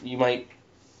mean, you might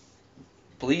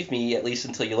believe me, at least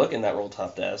until you look in that roll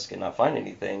top desk and not find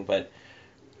anything, but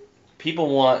people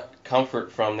want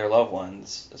comfort from their loved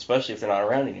ones, especially if they're not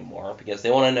around anymore, because they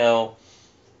want to know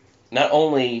not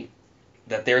only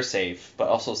that they're safe, but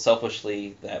also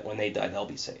selfishly that when they die, they'll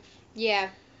be safe. Yeah.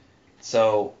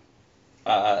 So,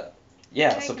 so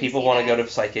people want to go to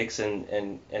psychics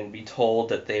and be told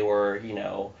that they were,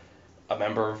 a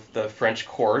member of the French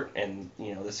court in, the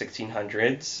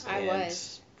 1600s. I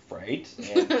was. Right.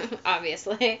 And,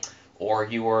 obviously. Or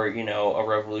you were, a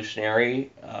revolutionary.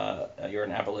 You're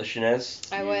an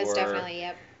abolitionist. I was, definitely,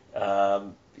 yep.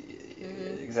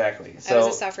 Exactly. So, I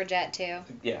was a suffragette, too.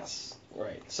 Yes,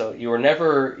 right. So you were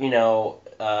never,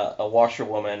 a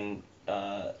washerwoman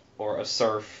or a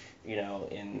serf,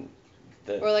 in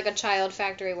the... Or like a child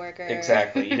factory worker.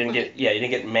 Exactly. You didn't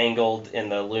get mangled in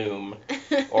the loom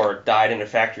or died in a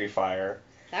factory fire.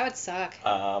 That would suck.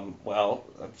 Well,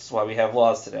 that's why we have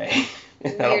laws today. I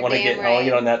don't want to get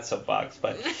on that soapbox,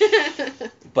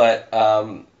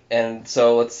 and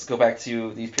so let's go back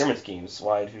to these pyramid schemes.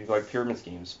 Why do people like pyramid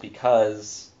schemes?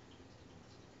 Because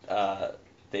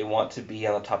they want to be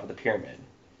on the top of the pyramid.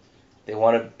 They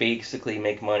want to basically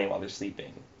make money while they're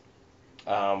sleeping,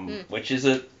 which is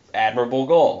an admirable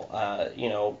goal.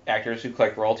 Actors who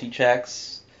collect royalty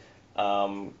checks,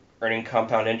 earning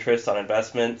compound interest on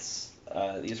investments.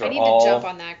 These are I need all, to jump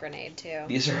on that grenade too.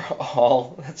 These are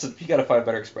all. You gotta find a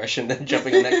better expression than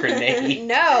jumping on that grenade.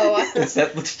 No. It's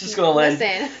just gonna end.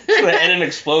 It's gonna end in an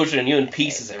explosion and you in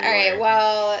pieces everywhere. All right.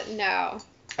 Well, no.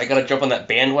 I gotta jump on that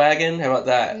bandwagon. How about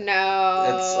that?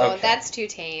 No. That's too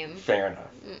tame. Fair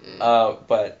enough.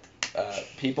 But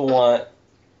people want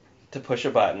to push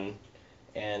a button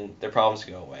and their problems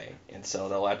go away, and so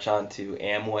they'll latch on to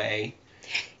Amway,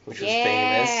 which was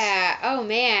famous. Yeah. Oh,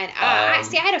 man. I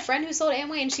had a friend who sold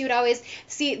Amway, and she would always...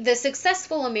 See, the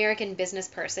successful American business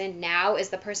person now is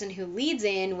the person who leads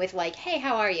in with, like, hey,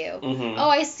 how are you? Mm-hmm. Oh,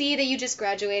 I see that you just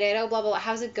graduated. Oh, blah, blah, blah.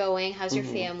 How's it going? How's your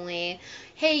family?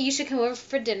 Hey, you should come over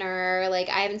for dinner. Like,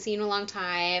 I haven't seen you in a long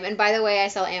time. And by the way, I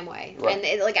sell Amway. Right.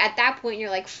 And, at that point,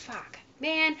 you're like, fuck.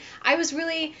 Man, I was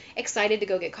really excited to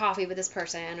go get coffee with this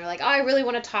person, or like, oh, I really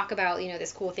want to talk about,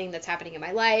 this cool thing that's happening in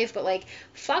my life, but like,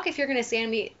 fuck if you're gonna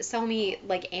sell me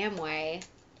like Amway.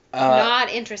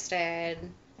 Not interested.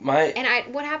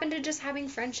 What happened to just having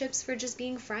friendships for just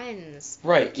being friends?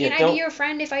 Right. Can I be your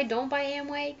friend if I don't buy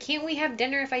Amway? Can't we have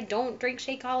dinner if I don't drink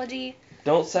Shakeology?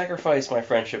 Don't sacrifice my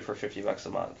friendship for $50 a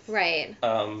month. Right.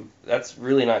 That's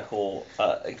really not cool.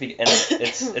 And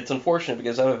it's unfortunate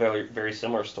because I have a very, very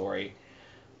similar story.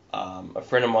 A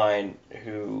friend of mine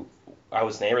who I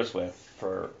was neighbors with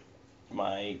for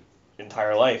my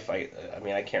entire life. I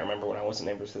can't remember when I wasn't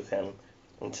neighbors with him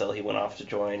until he went off to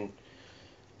join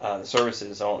the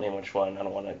services. I won't name which one. I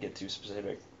don't want to get too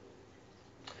specific.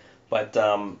 But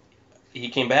he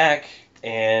came back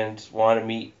and wanted to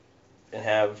meet and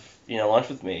have lunch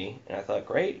with me, and I thought,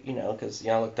 great, because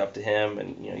I looked up to him,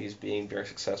 and he's being very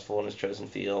successful in his chosen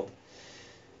field.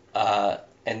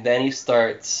 And then he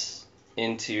starts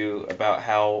into about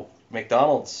how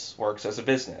McDonald's works as a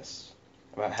business,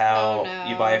 about how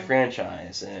you buy a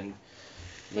franchise, and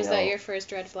Was that your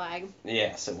first red flag?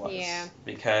 Yes, it was. Yeah.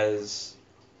 Because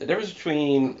the difference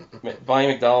between buying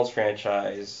a McDonald's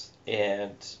franchise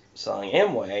and selling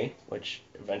Amway, which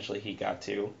eventually he got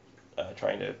to,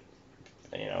 trying to,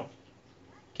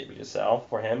 get me to sell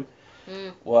for him,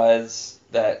 was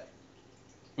that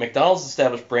McDonald's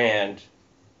established brand,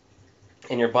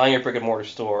 and you're buying a brick and mortar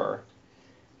store,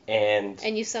 and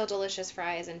you sell delicious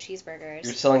fries and cheeseburgers.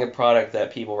 You're selling a product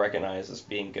that people recognize as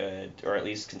being good, or at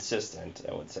least consistent,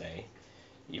 I would say.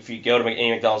 If you go to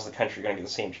any McDonald's in the country, you're going to get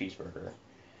the same cheeseburger.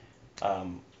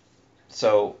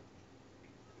 So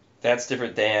that's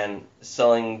different than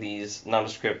selling these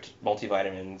nondescript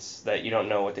multivitamins that you don't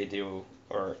know what they do.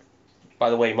 Or, by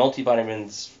the way,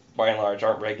 multivitamins, by and large,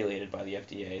 aren't regulated by the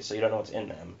FDA, so you don't know what's in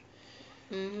them.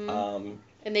 Mm-hmm.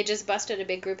 And they just busted a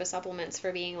big group of supplements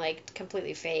for being, like,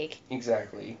 completely fake.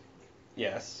 Exactly.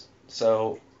 Yes.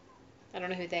 So... I don't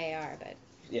know who they are, but...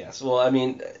 Yes. Well, I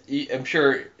mean, I'm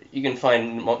sure you can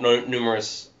find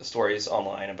numerous stories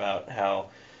online about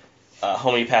how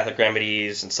homeopathic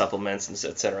remedies and supplements and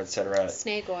et cetera,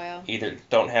 snake oil, either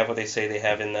don't have what they say they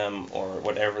have in them, or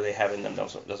whatever they have in them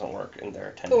doesn't work in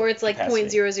their intended or it's like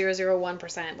capacity.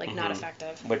 0.0001%, like not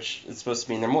effective. Which is supposed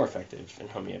to mean they're more effective in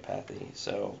homeopathy.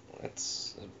 So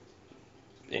it's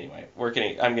anyway.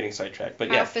 I'm getting sidetracked, but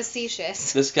yeah. How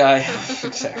facetious. This guy,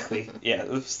 exactly. Yeah,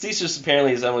 facetious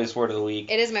apparently is Emily's word of the week.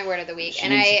 It is my word of the week, She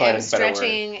and needs to I find am a better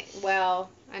stretching.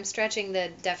 Well, I'm stretching the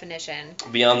definition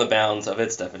beyond the bounds of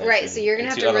its definition. Right, so you're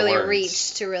gonna have to into other really words.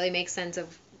 reach to really make sense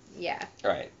of, yeah.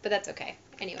 Right. But that's okay.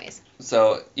 Anyways.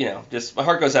 So, just my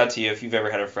heart goes out to you if you've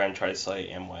ever had a friend try to sell you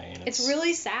Amway. And it's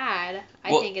really sad.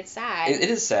 I think it's sad. It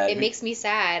is sad. It makes me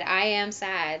sad. I am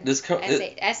sad.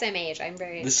 SMH. I'm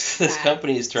very sad. This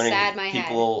company is turning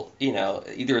people,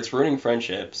 either it's ruining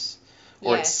friendships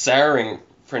or it's souring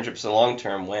friendships in the long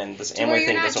term when this Amway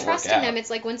thing doesn't work out. You're not trusting them. It's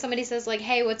like when somebody says like,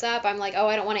 "Hey, what's up?" I'm like, "Oh,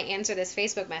 I don't want to answer this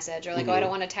Facebook message," or like, "Oh, I don't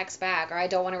want to text back," or "I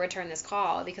don't want to return this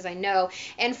call," because I know.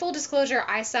 And full disclosure,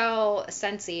 I sell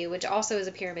Sensi, which also is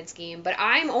a pyramid scheme, but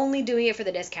I'm only doing it for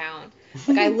the discount.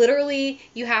 Like I literally,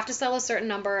 you have to sell a certain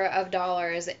number of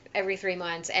dollars every 3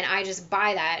 months, and I just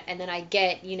buy that, and then I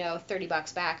get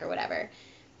 $30 back or whatever.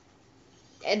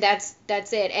 And that's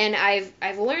it. And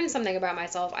I've learned something about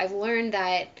myself. I've learned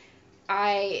that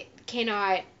I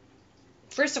cannot,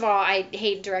 first of all, I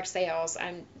hate direct sales.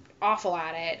 I'm awful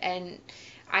at it. And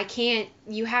I can't,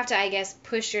 you have to, I guess,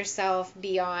 push yourself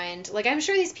beyond, like, I'm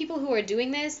sure these people who are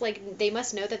doing this, like, they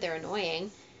must know that they're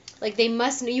annoying. Like,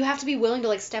 you have to be willing to,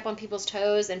 like, step on people's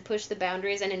toes and push the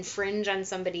boundaries and infringe on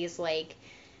somebody's, like,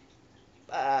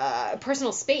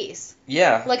 personal space.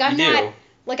 Yeah, like, I'm not...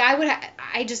 Like, I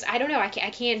don't know, I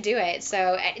can't do it.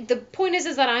 So, the point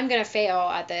is that I'm going to fail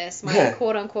at this, my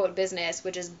quote-unquote business,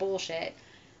 which is bullshit.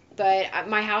 But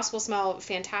my house will smell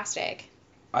fantastic.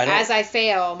 As I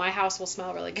fail, my house will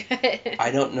smell really good.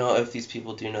 I don't know if these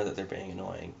people do know that they're being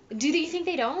annoying. Do you think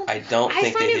they don't? I don't think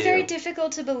they do. I find it very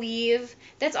difficult to believe.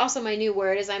 That's also my new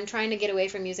word, is I'm trying to get away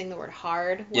from using the word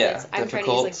hard. I'm trying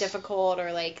to use, like, difficult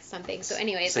or, like, something. So,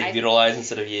 anyways. So utilize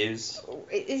instead of use?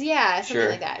 Yeah,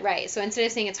 something like that. Right. So, instead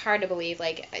of saying it's hard to believe,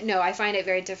 like, no, I find it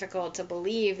very difficult to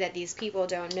believe that these people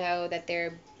don't know that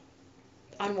they're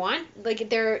like,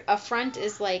 their affront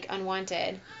is, like,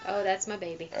 unwanted. Oh, that's my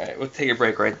baby. All right, we'll take a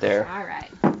break right there. All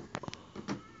right.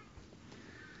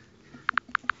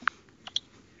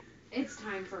 It's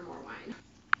time for more wine.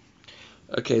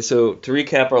 Okay, so to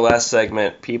recap our last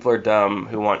segment, people are dumb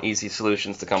who want easy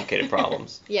solutions to complicated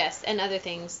problems. Yes, and other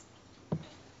things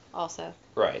also.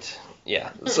 Right,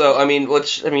 yeah. So,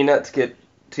 not to get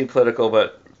too political,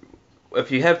 but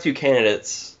if you have two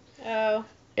candidates... Oh...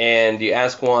 and you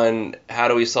ask one, how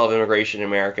do we solve immigration in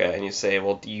America? And you say,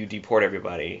 well, do you deport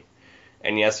everybody?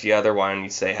 And you ask the other one, you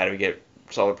say, how do we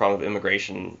solve the problem of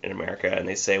immigration in America? And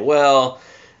they say, well,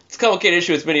 it's a complicated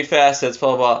issue, it's many facets,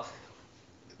 blah, blah, blah.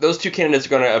 Those two candidates are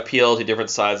going to appeal to different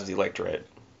sides of the electorate.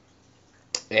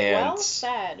 And, well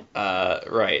said.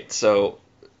 Right, so...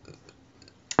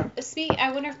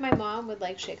 I wonder if my mom would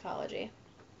like Shakeology.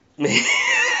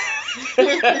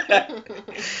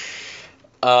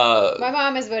 My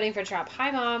mom is voting for Trump.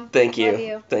 Hi, Mom. Thank you. Love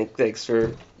you. Thanks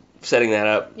for setting that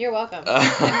up. You're welcome.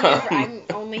 I'm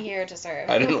only here to serve.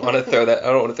 I don't want to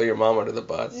throw your mom under the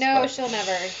bus. No, but she'll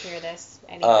never hear this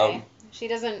anyway. She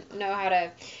doesn't know how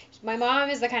to... My mom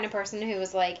is the kind of person who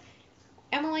was like,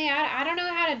 Emily, I don't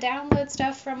know how to download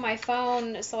stuff from my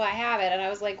phone, so I have it. And I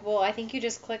was like, well, I think you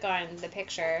just click on the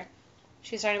picture.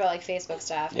 She's talking about, like, Facebook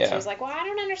stuff. And she was like, well, I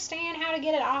don't understand how to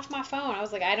get it off my phone. I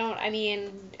was like,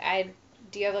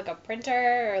 do you have, like, a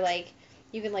printer, or, like,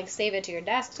 you can, like, save it to your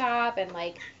desktop, and,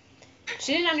 like,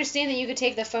 She didn't understand that you could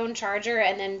take the phone charger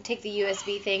and then take the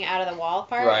USB thing out of the wall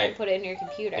part Right. and put it in your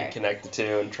computer. And connect the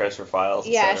two and transfer files,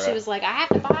 Yeah, etc. she was like, I have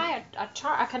to buy a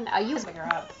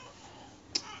USB up.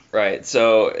 Right.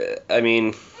 So, I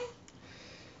mean,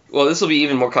 well, this will be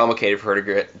even more complicated for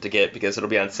her to get because it'll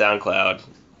be on SoundCloud,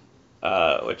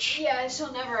 which Yeah,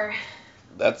 she'll never.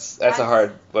 that's a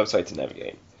hard website to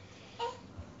navigate.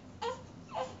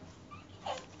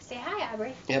 Say hi,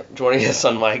 Aubrey. Yep. Joining us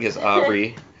on mic is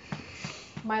Aubrey.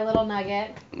 My little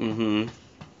nugget. Mm-hmm.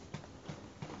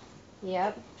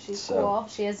 Yep, she's cool.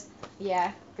 She has,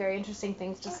 very interesting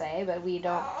things to say, but we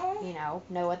don't,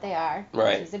 know what they are.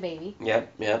 Right. She's a baby.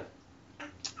 Yep.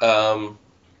 Well,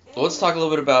 let's talk a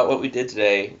little bit about what we did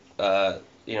today.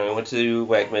 We went to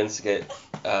Wegmans to get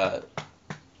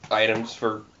items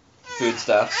for food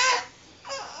stuff.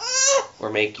 We're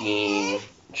making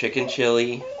chicken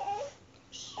chili,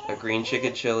 a green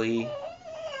chicken chili.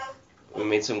 We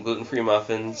made some gluten-free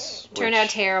muffins. Turned out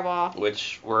terrible.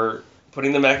 Which we're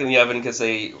putting them back in the oven because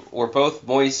they were both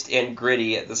moist and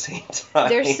gritty at the same time.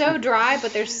 They're so dry,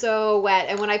 but they're so wet.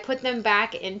 And when I put them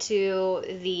back into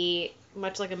the,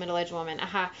 much like a middle-aged woman,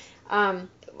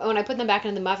 when I put them back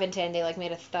into the muffin tin, they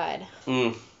made a thud.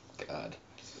 God.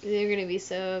 They're gonna be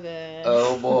so good.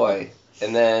 Oh boy.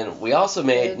 And then we also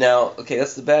made, now, okay,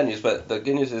 that's the bad news, but the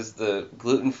good news is the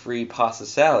gluten-free pasta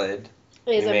salad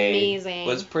It's amazing.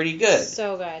 Was pretty good.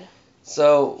 So good.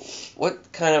 So,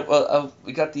 what kind of,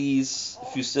 we got these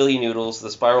fusilli noodles,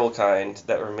 the spiral kind,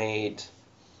 that were made,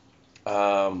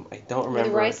 I don't remember.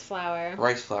 With rice flour.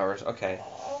 Rice flours, okay.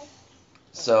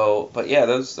 So, but yeah,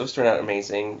 those turned out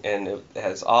amazing, and it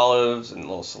has olives and a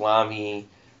little salami,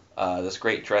 this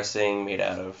great dressing made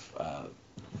out of a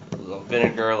little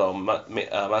vinegar, a little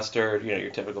mustard,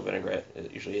 your typical vinaigrette,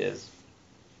 it usually is.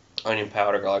 Onion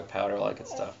powder, garlic powder, all that good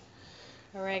stuff.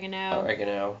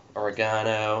 Oregano.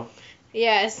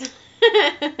 Yes.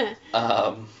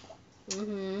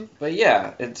 But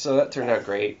yeah, so that turned out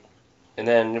great. And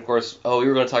then, of course, we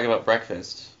were going to talk about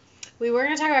breakfast. We were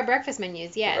going to talk about breakfast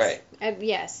menus, yes. Right.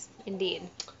 Yes, indeed.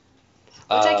 Which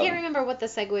I can't remember what the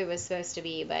segue was supposed to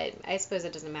be, but I suppose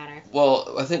it doesn't matter.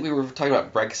 Well, I think we were talking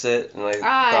about Brexit, and I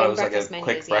thought it was like a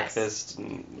quick breakfast,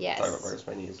 and talking about breakfast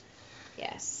menus.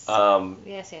 Yes.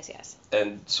 Yes.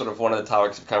 And sort of one of the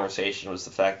topics of conversation was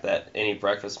the fact that any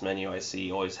breakfast menu I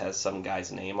see always has some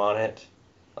guy's name on it.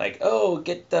 Like,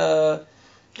 get the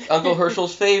Uncle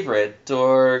Herschel's favorite,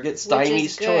 or get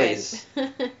Stymie's choice.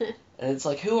 And it's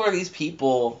like, who are these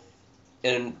people,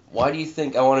 and why do you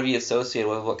think I want to be associated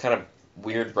with what kind of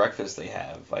weird breakfast they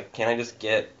have? Like, can't I just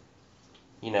get,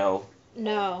 No.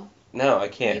 No, I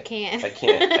can't. You can't. I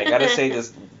can't. I gotta say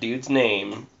this dude's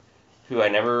name, who I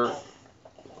never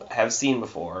have seen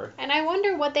before. And I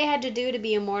wonder what they had to do to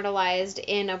be immortalized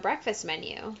in a breakfast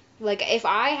menu. Like, if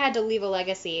I had to leave a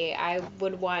legacy, I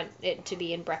would want it to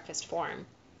be in breakfast form.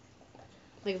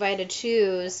 Like, if I had to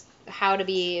choose how to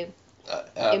be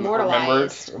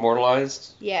immortalized.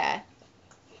 Immortalized? Yeah.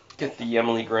 Get the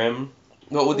Emily Grimm.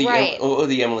 What would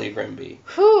the Emily Grimm be?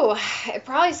 Whew.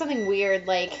 Probably something weird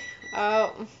like,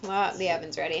 the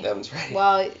oven's ready. The oven's ready.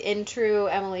 Well, in true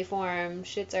Emily form,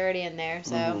 shit's already in there,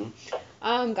 so.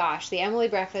 Gosh, the Emily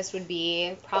breakfast would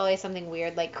be probably something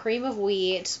weird like cream of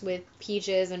wheat with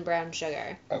peaches and brown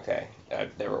sugar. Okay.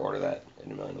 I'd never order that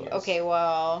in a million years. Okay,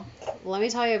 well, let me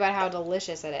tell you about how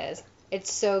delicious it is.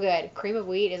 It's so good. Cream of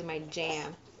wheat is my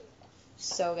jam.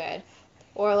 So good.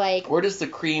 Or like... Where does the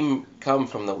cream come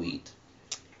from the wheat?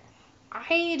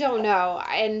 I don't know.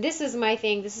 And this is my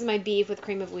thing. This is my beef with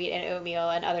cream of wheat and oatmeal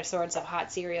and other sorts of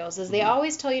hot cereals, is they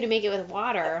always tell you to make it with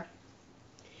water.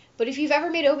 But if you've ever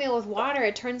made oatmeal with water,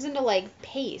 it turns into, like,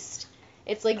 paste.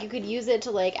 It's like you could use it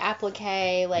to, like,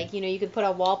 applique, like, you could put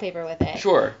on wallpaper with it.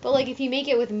 Sure. But, like, if you make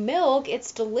it with milk,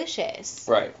 it's delicious.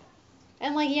 Right.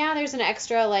 And, like, yeah, there's an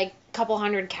extra, like, couple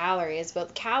hundred calories,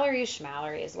 but calories,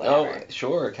 schmalories, whatever. Oh,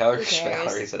 sure. Calories,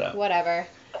 schmalories it up. Whatever.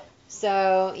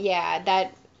 So, yeah,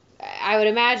 that, I would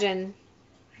imagine,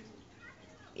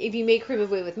 if you make cream of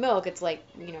wheat with milk, it's, like,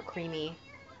 creamy.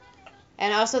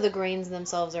 And also the grains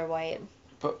themselves are white.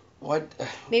 But what?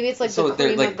 Maybe it's like so the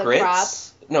cream like of the grits? crop.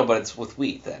 No, but it's with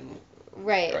wheat then.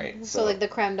 Right. So like the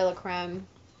creme de la creme.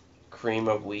 Cream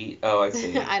of wheat? Oh, I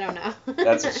see. I don't know.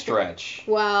 That's a stretch.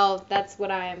 Well, that's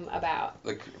what I'm about.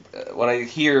 When I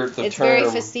hear the term... It's very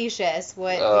facetious.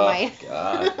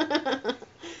 God.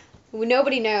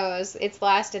 Nobody knows. It's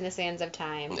lost in the sands of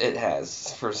time. It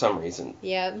has, for some reason.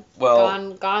 Yep.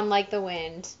 Well... Gone like the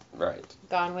wind. Right.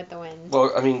 Gone with the wind.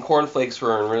 Well, I mean, cornflakes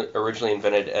were originally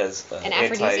invented as an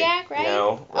aphrodisiac, right?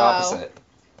 No, opposite.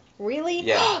 Really?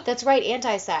 Yeah. That's right,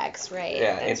 anti-sex, right.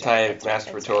 Yeah, that's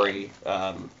anti-masturbatory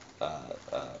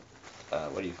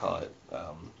what do you call it?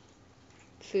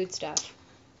 Food stuff.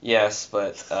 Yes,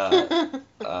 but I'm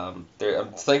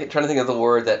trying to think of the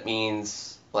word that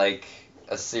means like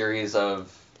a series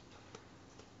of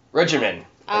regimen,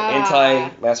 an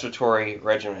anti-masturbatory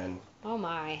regimen. Oh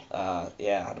my.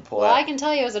 Yeah, how to pull Well, that. I can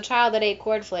tell you as a child that ate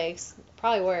cornflakes,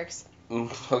 probably works.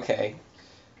 Okay.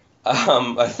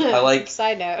 I like.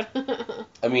 Side note.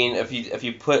 I mean, if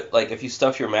you put like if you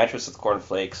stuff your mattress with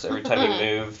cornflakes every time you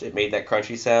moved, it made that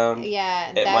crunchy sound.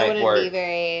 Yeah, It that might wouldn't work. be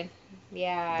very.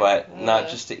 Yeah. But not ugh.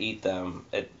 just to eat them.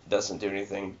 It doesn't do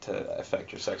anything to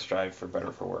affect your sex drive, for better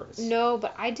or for worse. No,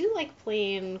 but I do like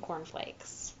plain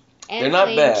cornflakes. And They're not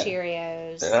plain bad.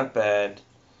 Cheerios. They're not bad.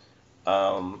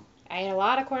 I ate a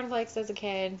lot of cornflakes as a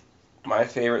kid. My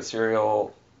favorite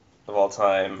cereal of all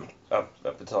time, up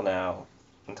until now,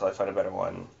 until I find a better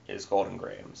one, is Golden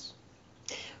Grahams.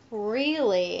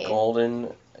 Really?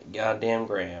 Golden goddamn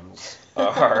Grahams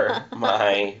are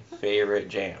my favorite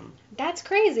jam. That's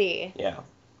crazy. Yeah.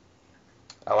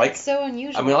 I like. That's so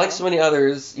unusual. I mean, I like so many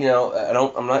others. You know,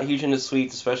 I'm not huge into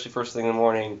sweets, especially first thing in the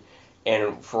morning.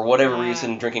 And for whatever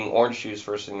reason, drinking orange juice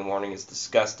first thing in the morning is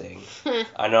disgusting.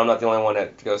 I know I'm not the only one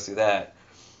that goes through that,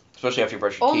 especially after you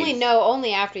brush your teeth.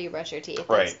 Only after you brush your teeth.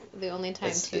 Right. That's the only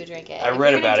time to drink it. I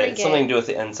read about it. It's something to do with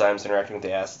the enzymes interacting with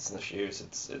the acids in the shoes.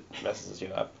 It messes you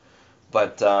up.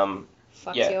 But fucks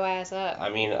yeah, your ass up.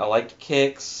 I mean, I liked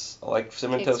Kix. I liked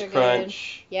Cinnamon Kix Toast are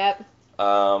Crunch. Good. Yep.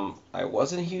 I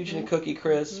wasn't huge into Cookie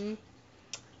Crisp.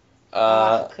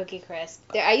 Cookie Crisp.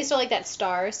 I used to like that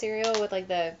Star cereal with like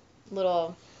the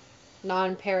little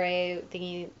non-pere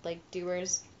thingy like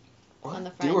doers on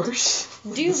the front. Doers.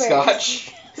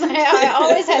 Scotch. I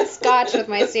always had Scotch with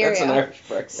my cereal. That's an Irish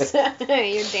breakfast. You're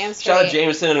damn straight. Shout out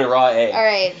Jameson and a raw egg. All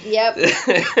right. Yep.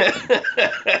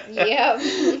 Yep.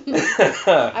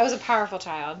 I was a powerful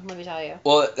child, let me tell you.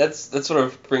 Well, that sort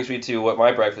of brings me to what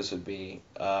my breakfast would be.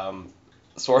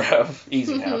 Sort of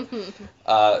easy now.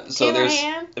 So Taylor there's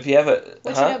ham? if you have a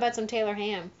What you know about some Taylor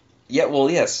ham? Yeah,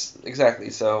 well, yes,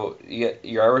 exactly. So you get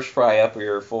your Irish fry up or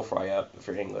your full fry up if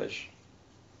you're English.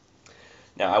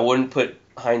 Now, I wouldn't put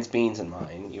Heinz beans in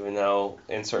mine, even though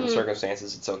in certain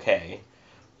circumstances it's okay.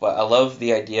 But I love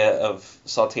the idea of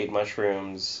sautéed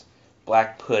mushrooms,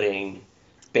 black pudding,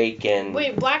 bacon.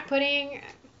 Wait, black pudding?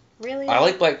 Really? I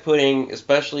like black pudding,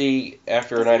 especially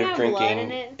after Does a night it of have drinking. blood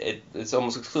in it? It's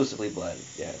almost exclusively blood,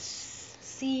 yes.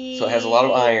 See. So it has a lot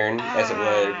of iron, as it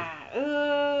would.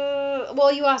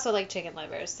 Well, you also like chicken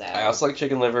livers, so. I also like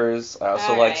chicken livers. I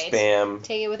also like Spam.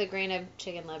 Take it with a grain of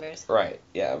chicken livers. Right.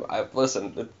 Yeah.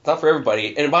 Listen, it's not for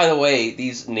everybody. And by the way,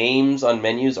 these names on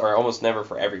menus are almost never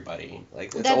for everybody. Like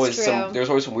it's That's always true. there's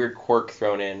always some weird quirk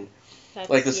thrown in.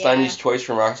 Like the yeah. Steiny's Choice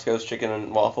from Roscoe's Chicken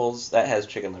and Waffles, that has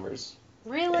chicken livers.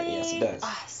 Really? Yes, it does.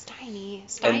 Steiny.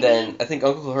 And then I think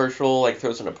Uncle Herschel like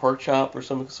throws in a pork chop or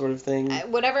some sort of thing.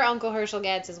 Whatever Uncle Herschel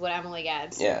gets is what Emily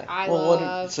gets.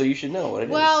 Yeah. So you should know what it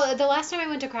is. Well, the last time I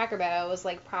went to Cracker Barrel was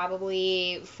like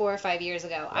probably 4 or 5 years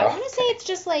ago. I want to say it's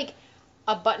just like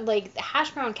like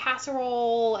hash brown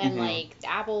casserole and like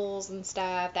apples and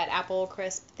stuff. That apple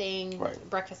crisp thing. Right.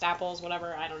 Breakfast apples,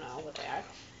 whatever. I don't know what they are.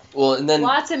 Well, and then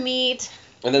lots of meat.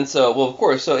 And then of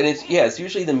course, and it's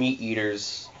usually the meat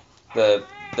eaters, the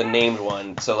named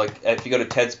one. So like if you go to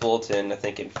Ted's Bulletin, I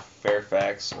think in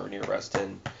Fairfax or near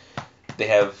Reston, they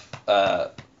have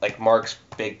like Mark's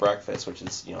Big Breakfast, which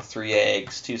is 3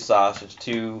 eggs, 2 sausage,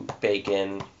 2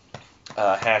 bacon,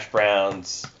 hash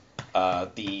browns,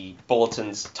 the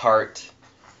Bulletin's tart.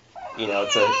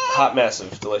 It's a hot mess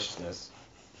of deliciousness.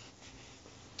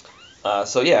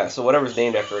 So whatever's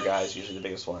named after a guy is usually the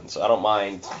biggest one. So I don't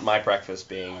mind my breakfast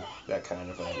being that kind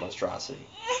of a monstrosity.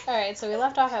 All right, so we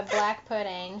left off at black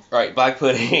pudding. Right, black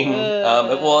pudding.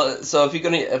 So if you're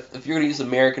gonna use the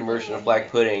American version of black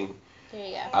pudding, there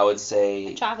you go. I would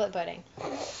say chocolate pudding.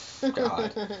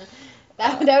 God.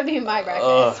 that would be my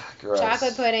breakfast. Gross.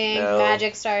 Chocolate pudding, No.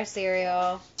 Magic Star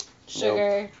cereal,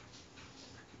 sugar,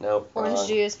 Nope. orange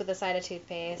juice with a side of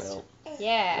toothpaste. Nope.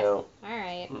 Yeah. Nope. All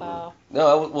right. Well.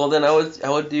 No. Then I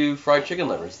would do fried chicken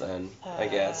livers then. I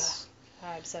guess.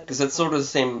 I'm so. Because that's sort of the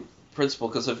same principle.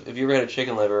 Because if you ever had a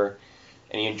chicken liver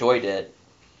and you enjoyed it,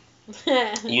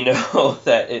 you know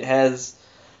that it has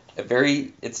a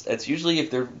very. It's usually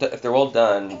if they're well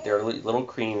done, they're a little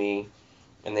creamy,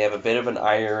 and they have a bit of an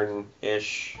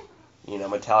iron-ish,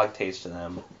 metallic taste to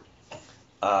them.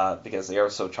 Because they are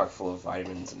so chock full of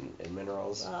vitamins and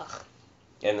minerals. Ugh.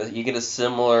 And you get a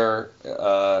similar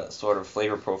sort of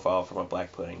flavor profile from a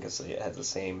black pudding because it has the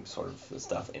same sort of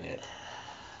stuff in it.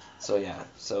 So yeah,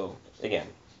 again,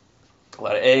 a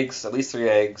lot of eggs, at least 3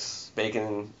 eggs,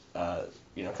 bacon,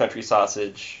 country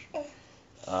sausage,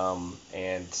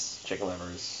 and chicken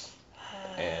livers.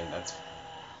 and that's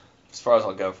as far as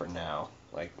I'll go for now.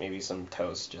 Like maybe some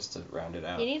toast just to round it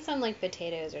out. You need some like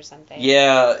potatoes or something.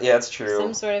 Yeah, that's true.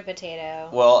 Some sort of potato.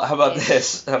 Well, how about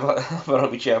this? How about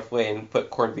I'll meet you halfway and put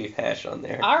corned beef hash on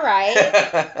there? All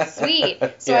right. Sweet.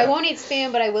 So Yeah. I won't eat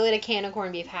Spam, but I will eat a can of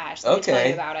corned beef hash. Let me tell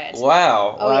you about it.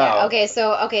 Wow. Oh, wow.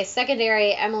 yeah. Okay,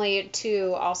 secondary, Emily,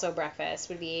 too, also breakfast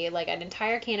would be like an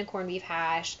entire can of corned beef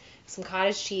hash, some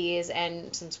cottage cheese,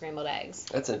 and some scrambled eggs.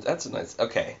 That's a nice.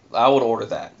 Okay, I would order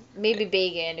that. Maybe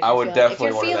bacon. If I you're would feeling, definitely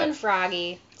if you're order feeling that.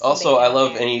 froggy. Also, bacon I on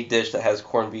love there. any dish that has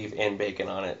corned beef and bacon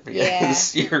on it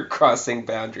because you're crossing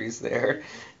boundaries there.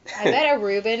 I bet a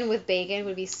Reuben with bacon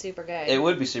would be super good. It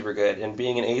would be super good, and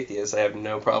being an atheist, I have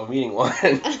no problem eating one.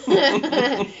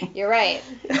 You're right.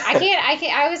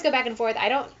 I always go back and forth. I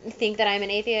don't think that I'm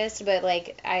an atheist, but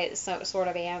like sort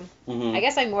of am. Mm-hmm. I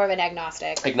guess I'm more of an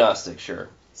agnostic. Agnostic, sure.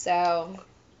 So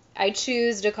I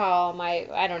choose to call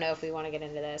I don't know if we want to get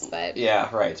into this, but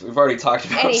Yeah, right. We've already talked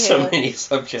about so many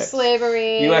subjects.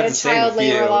 Slavery, You have to save child a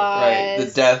few, labor laws. right?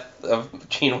 The death of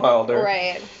Gene Wilder.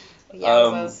 Right.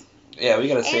 Yowzas. Yeah, we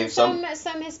gotta save and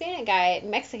some Hispanic guy,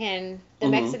 Mexican, the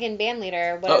Mexican band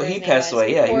leader. Oh, he passed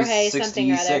away. Yeah, Jorge he was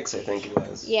 66, I other. think he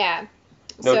was. Yeah.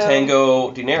 No Tango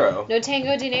Dinero. No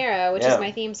Tango Dinero, which is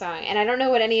my theme song, and I don't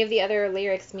know what any of the other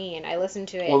lyrics mean. I listened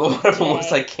to it. Well, one of them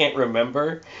was I Can't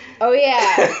Remember. Oh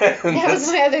yeah, that was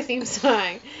my other theme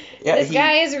song. Yeah, this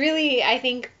guy is really, I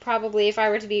think, probably if I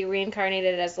were to be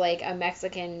reincarnated as like a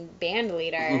Mexican band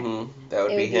leader, that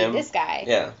would it be would him. be this guy.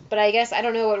 Yeah. But I guess I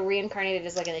don't know what reincarnated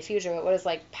is like in the future. But what is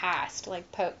like past, like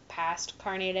past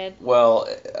carnated? Well,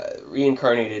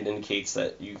 reincarnated indicates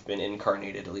that you've been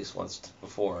incarnated at least once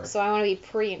before. So I want to be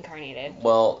pre-incarnated.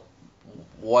 Well,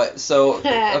 what? So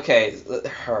okay,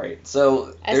 all right.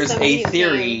 So there's a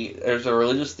theory. There's a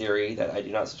religious theory that I do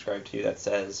not subscribe to that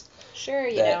says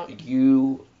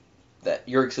that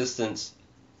your existence,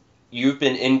 you've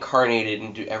been incarnated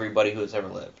into everybody who has ever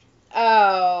lived.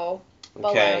 Oh,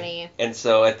 okay. Baloney. And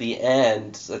so at the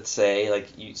end, let's say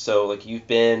you've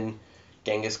been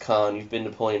Genghis Khan, you've been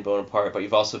Napoleon Bonaparte, but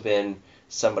you've also been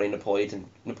somebody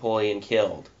Napoleon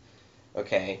killed.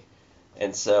 Okay.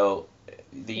 And so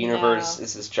the universe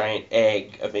is this giant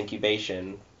egg of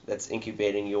incubation that's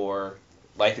incubating your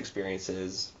life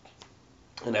experiences,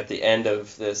 and at the end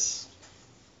of this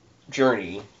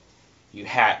journey, you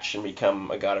hatch and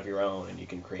become a god of your own, and you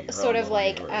can create your own sort of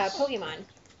like universe. Pokemon.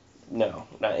 No,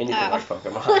 not anything like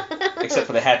Pokemon, except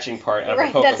for the hatching part of right,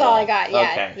 a Pokemon. That's all I got. Yeah,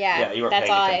 okay. Yeah, you weren't that's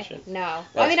paying attention. No,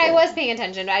 That's I mean cool. I was paying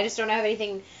attention, but I just don't have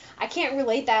anything. I can't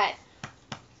relate that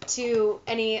to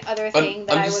any other thing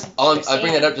I would understand. I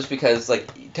bring that up just because,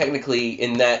 like, technically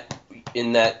in that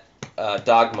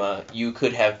dogma, you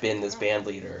could have been this band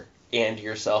leader and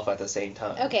yourself at the same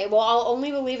time. Okay, well I'll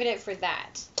only believe in it for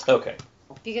that. Okay.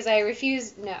 Because I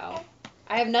refuse. No,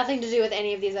 I have nothing to do with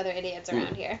any of these other idiots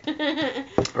around here.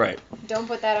 Right. Don't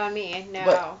put that on me.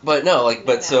 No. But no, like,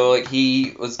 No. So like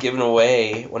he was given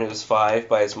away when he was 5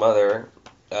 by his mother,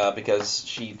 because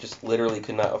she just literally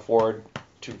could not afford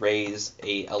to raise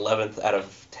a 11th out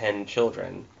of 10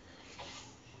 children.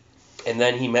 And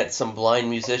then he met some blind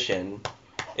musician.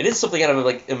 It is something out of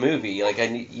like a movie. Like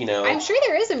I'm sure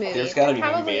there is a movie. There's got to be a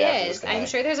probably movie after this is. guy. I'm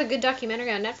sure there's a good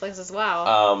documentary on Netflix as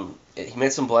well. He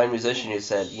met some blind musician who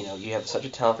said, you have such a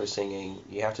talent for singing.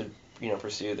 You have to,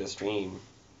 pursue this dream.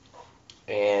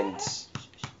 And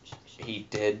he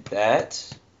did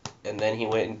that. And then he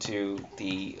went into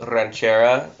the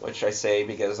ranchera, which I say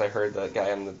because I heard the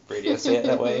guy on the radio say it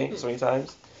that way so many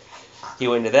times. He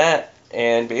went into that,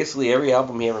 and basically every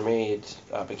album he ever made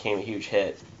became a huge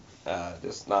hit,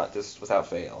 just without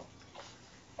fail.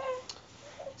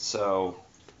 So,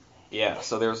 yeah,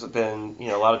 so there's been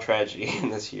a lot of tragedy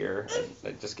in this year.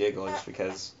 I just giggle just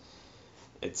because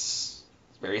it's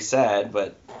very sad,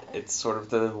 but it's sort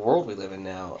of the world we live in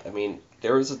now. I mean,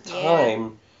 there was a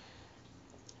time.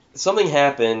 Something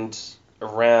happened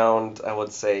around, I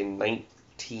would say,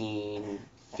 1950,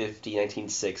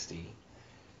 1960,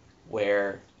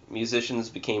 where musicians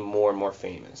became more and more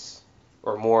famous.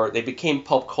 They became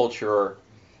pulp culture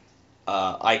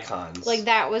icons. Like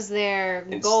that was their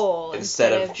goal.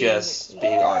 Instead of just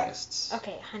being artists.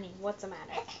 Okay, honey, what's the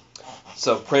matter?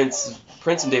 So Prince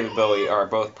and David Bowie are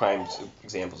both prime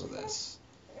examples of this.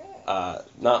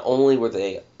 Not only were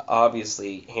they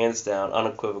obviously, hands down,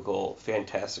 unequivocal,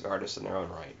 fantastic artists in their own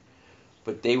right,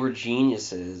 but they were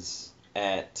geniuses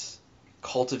at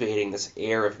cultivating this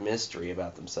air of mystery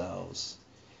about themselves.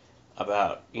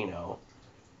 About,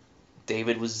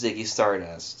 David was Ziggy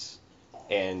Stardust,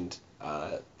 and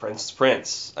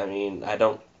Prince. I mean, I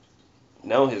don't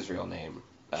know his real name.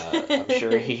 I'm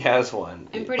sure he has one.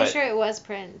 I'm pretty sure it was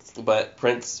Prince. But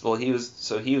Prince, well, he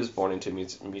was born into a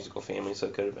musical family, so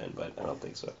it could have been, but I don't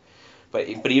think so. But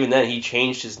even then, he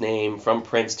changed his name from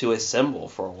Prince to a symbol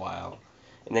for a while,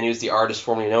 and then he was the artist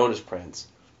formerly known as Prince.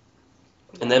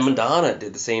 And then Madonna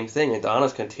did the same thing.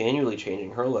 Madonna's continually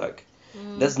changing her look.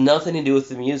 It has nothing to do with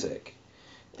the music.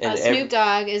 And Snoop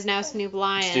Dogg is now Snoop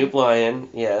Lion. Snoop Lion,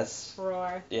 yes.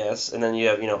 Roar. Yes, and then you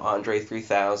have, Andre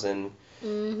 3000,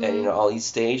 and, all these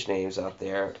stage names out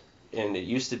there. And it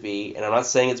used to be, and I'm not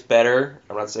saying it's better,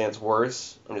 I'm not saying it's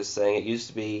worse, I'm just saying it used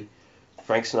to be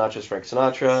Frank Sinatra's Frank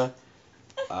Sinatra.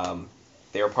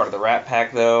 They were part of the Rat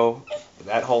Pack, though.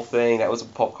 That whole thing, that was a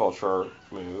pop culture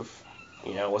move.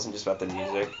 It wasn't just about the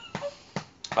music.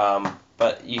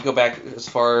 But you go back as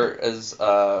far as,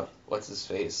 what's his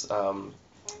face? Damn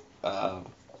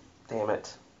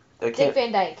it. Dick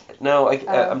Van Dyke. No,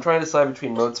 I'm trying to decide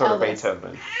between Mozart Elvis. or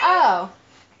Beethoven. Oh.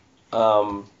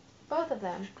 Both of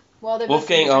them. Well, they're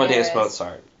Wolfgang Amadeus eras.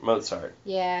 Mozart.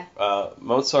 Yeah.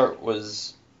 Mozart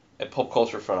was a pop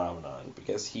culture phenomenon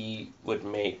because he would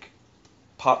make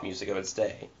pop music of its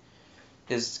day.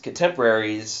 His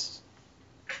contemporaries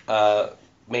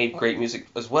made great music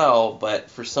as well, but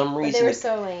for some reason they were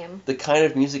so lame. The kind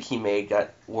of music he made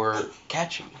were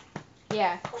catchy.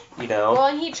 Yeah. Well,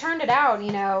 and he churned it out.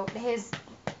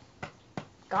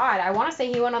 I want to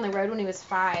say he went on the road when he was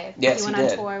 5. Yes, he went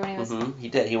did. on tour when he was. He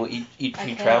did.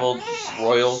 He traveled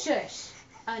royal. Shush.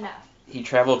 Enough. He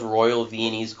traveled royal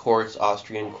Viennese courts,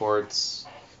 Austrian courts,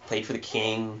 played for the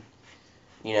king.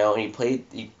 And he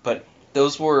played. But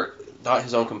those were not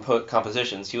his own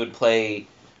compositions. He would play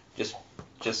just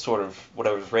sort of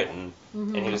whatever was written,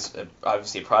 and he was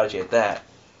obviously a prodigy at that.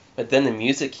 But then the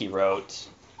music he wrote,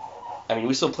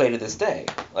 we still play to this day.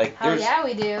 Yeah,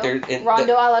 we do.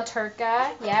 Rondo alla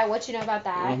Turca. Yeah, what you know about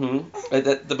that?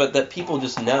 But that people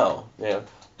just know.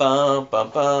 Bum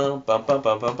bum bum bum bum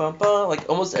bum bum bum bum. Like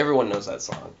almost everyone knows that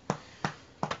song.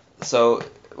 So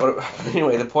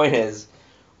anyway, the point is,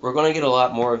 we're going to get a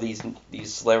lot more of these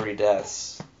celebrity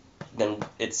deaths than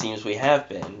it seems we have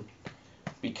been,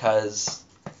 because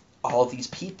all these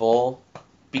people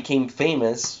became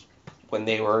famous when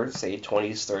they were, say,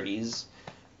 20s, 30s,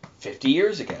 50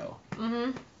 years ago.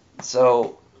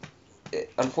 So,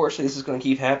 unfortunately, this is going to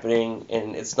keep happening,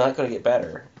 and it's not going to get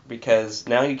better, because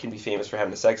now you can be famous for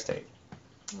having a sex tape.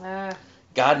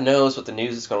 God knows what the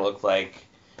news is going to look like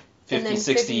 50,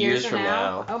 60 years from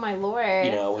now. Oh, my Lord.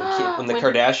 When the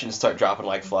Kardashians start dropping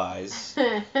like flies.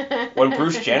 When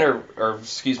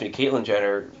Caitlyn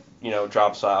Jenner,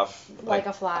 drops off like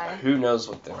a fly. Who knows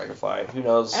what like a fly? Who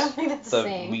knows? I don't think that's the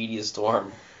same. media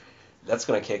storm that's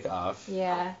gonna kick off.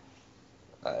 Yeah.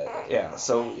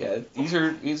 So these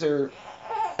are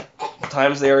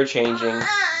times they are changing.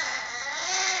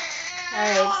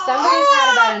 Alright, somebody's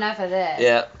had about enough of this.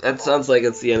 Yeah, that sounds like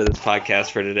it's the end of this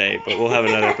podcast for today, but we'll have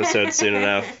another episode soon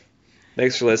enough.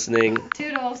 Thanks for listening.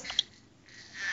 Toodles.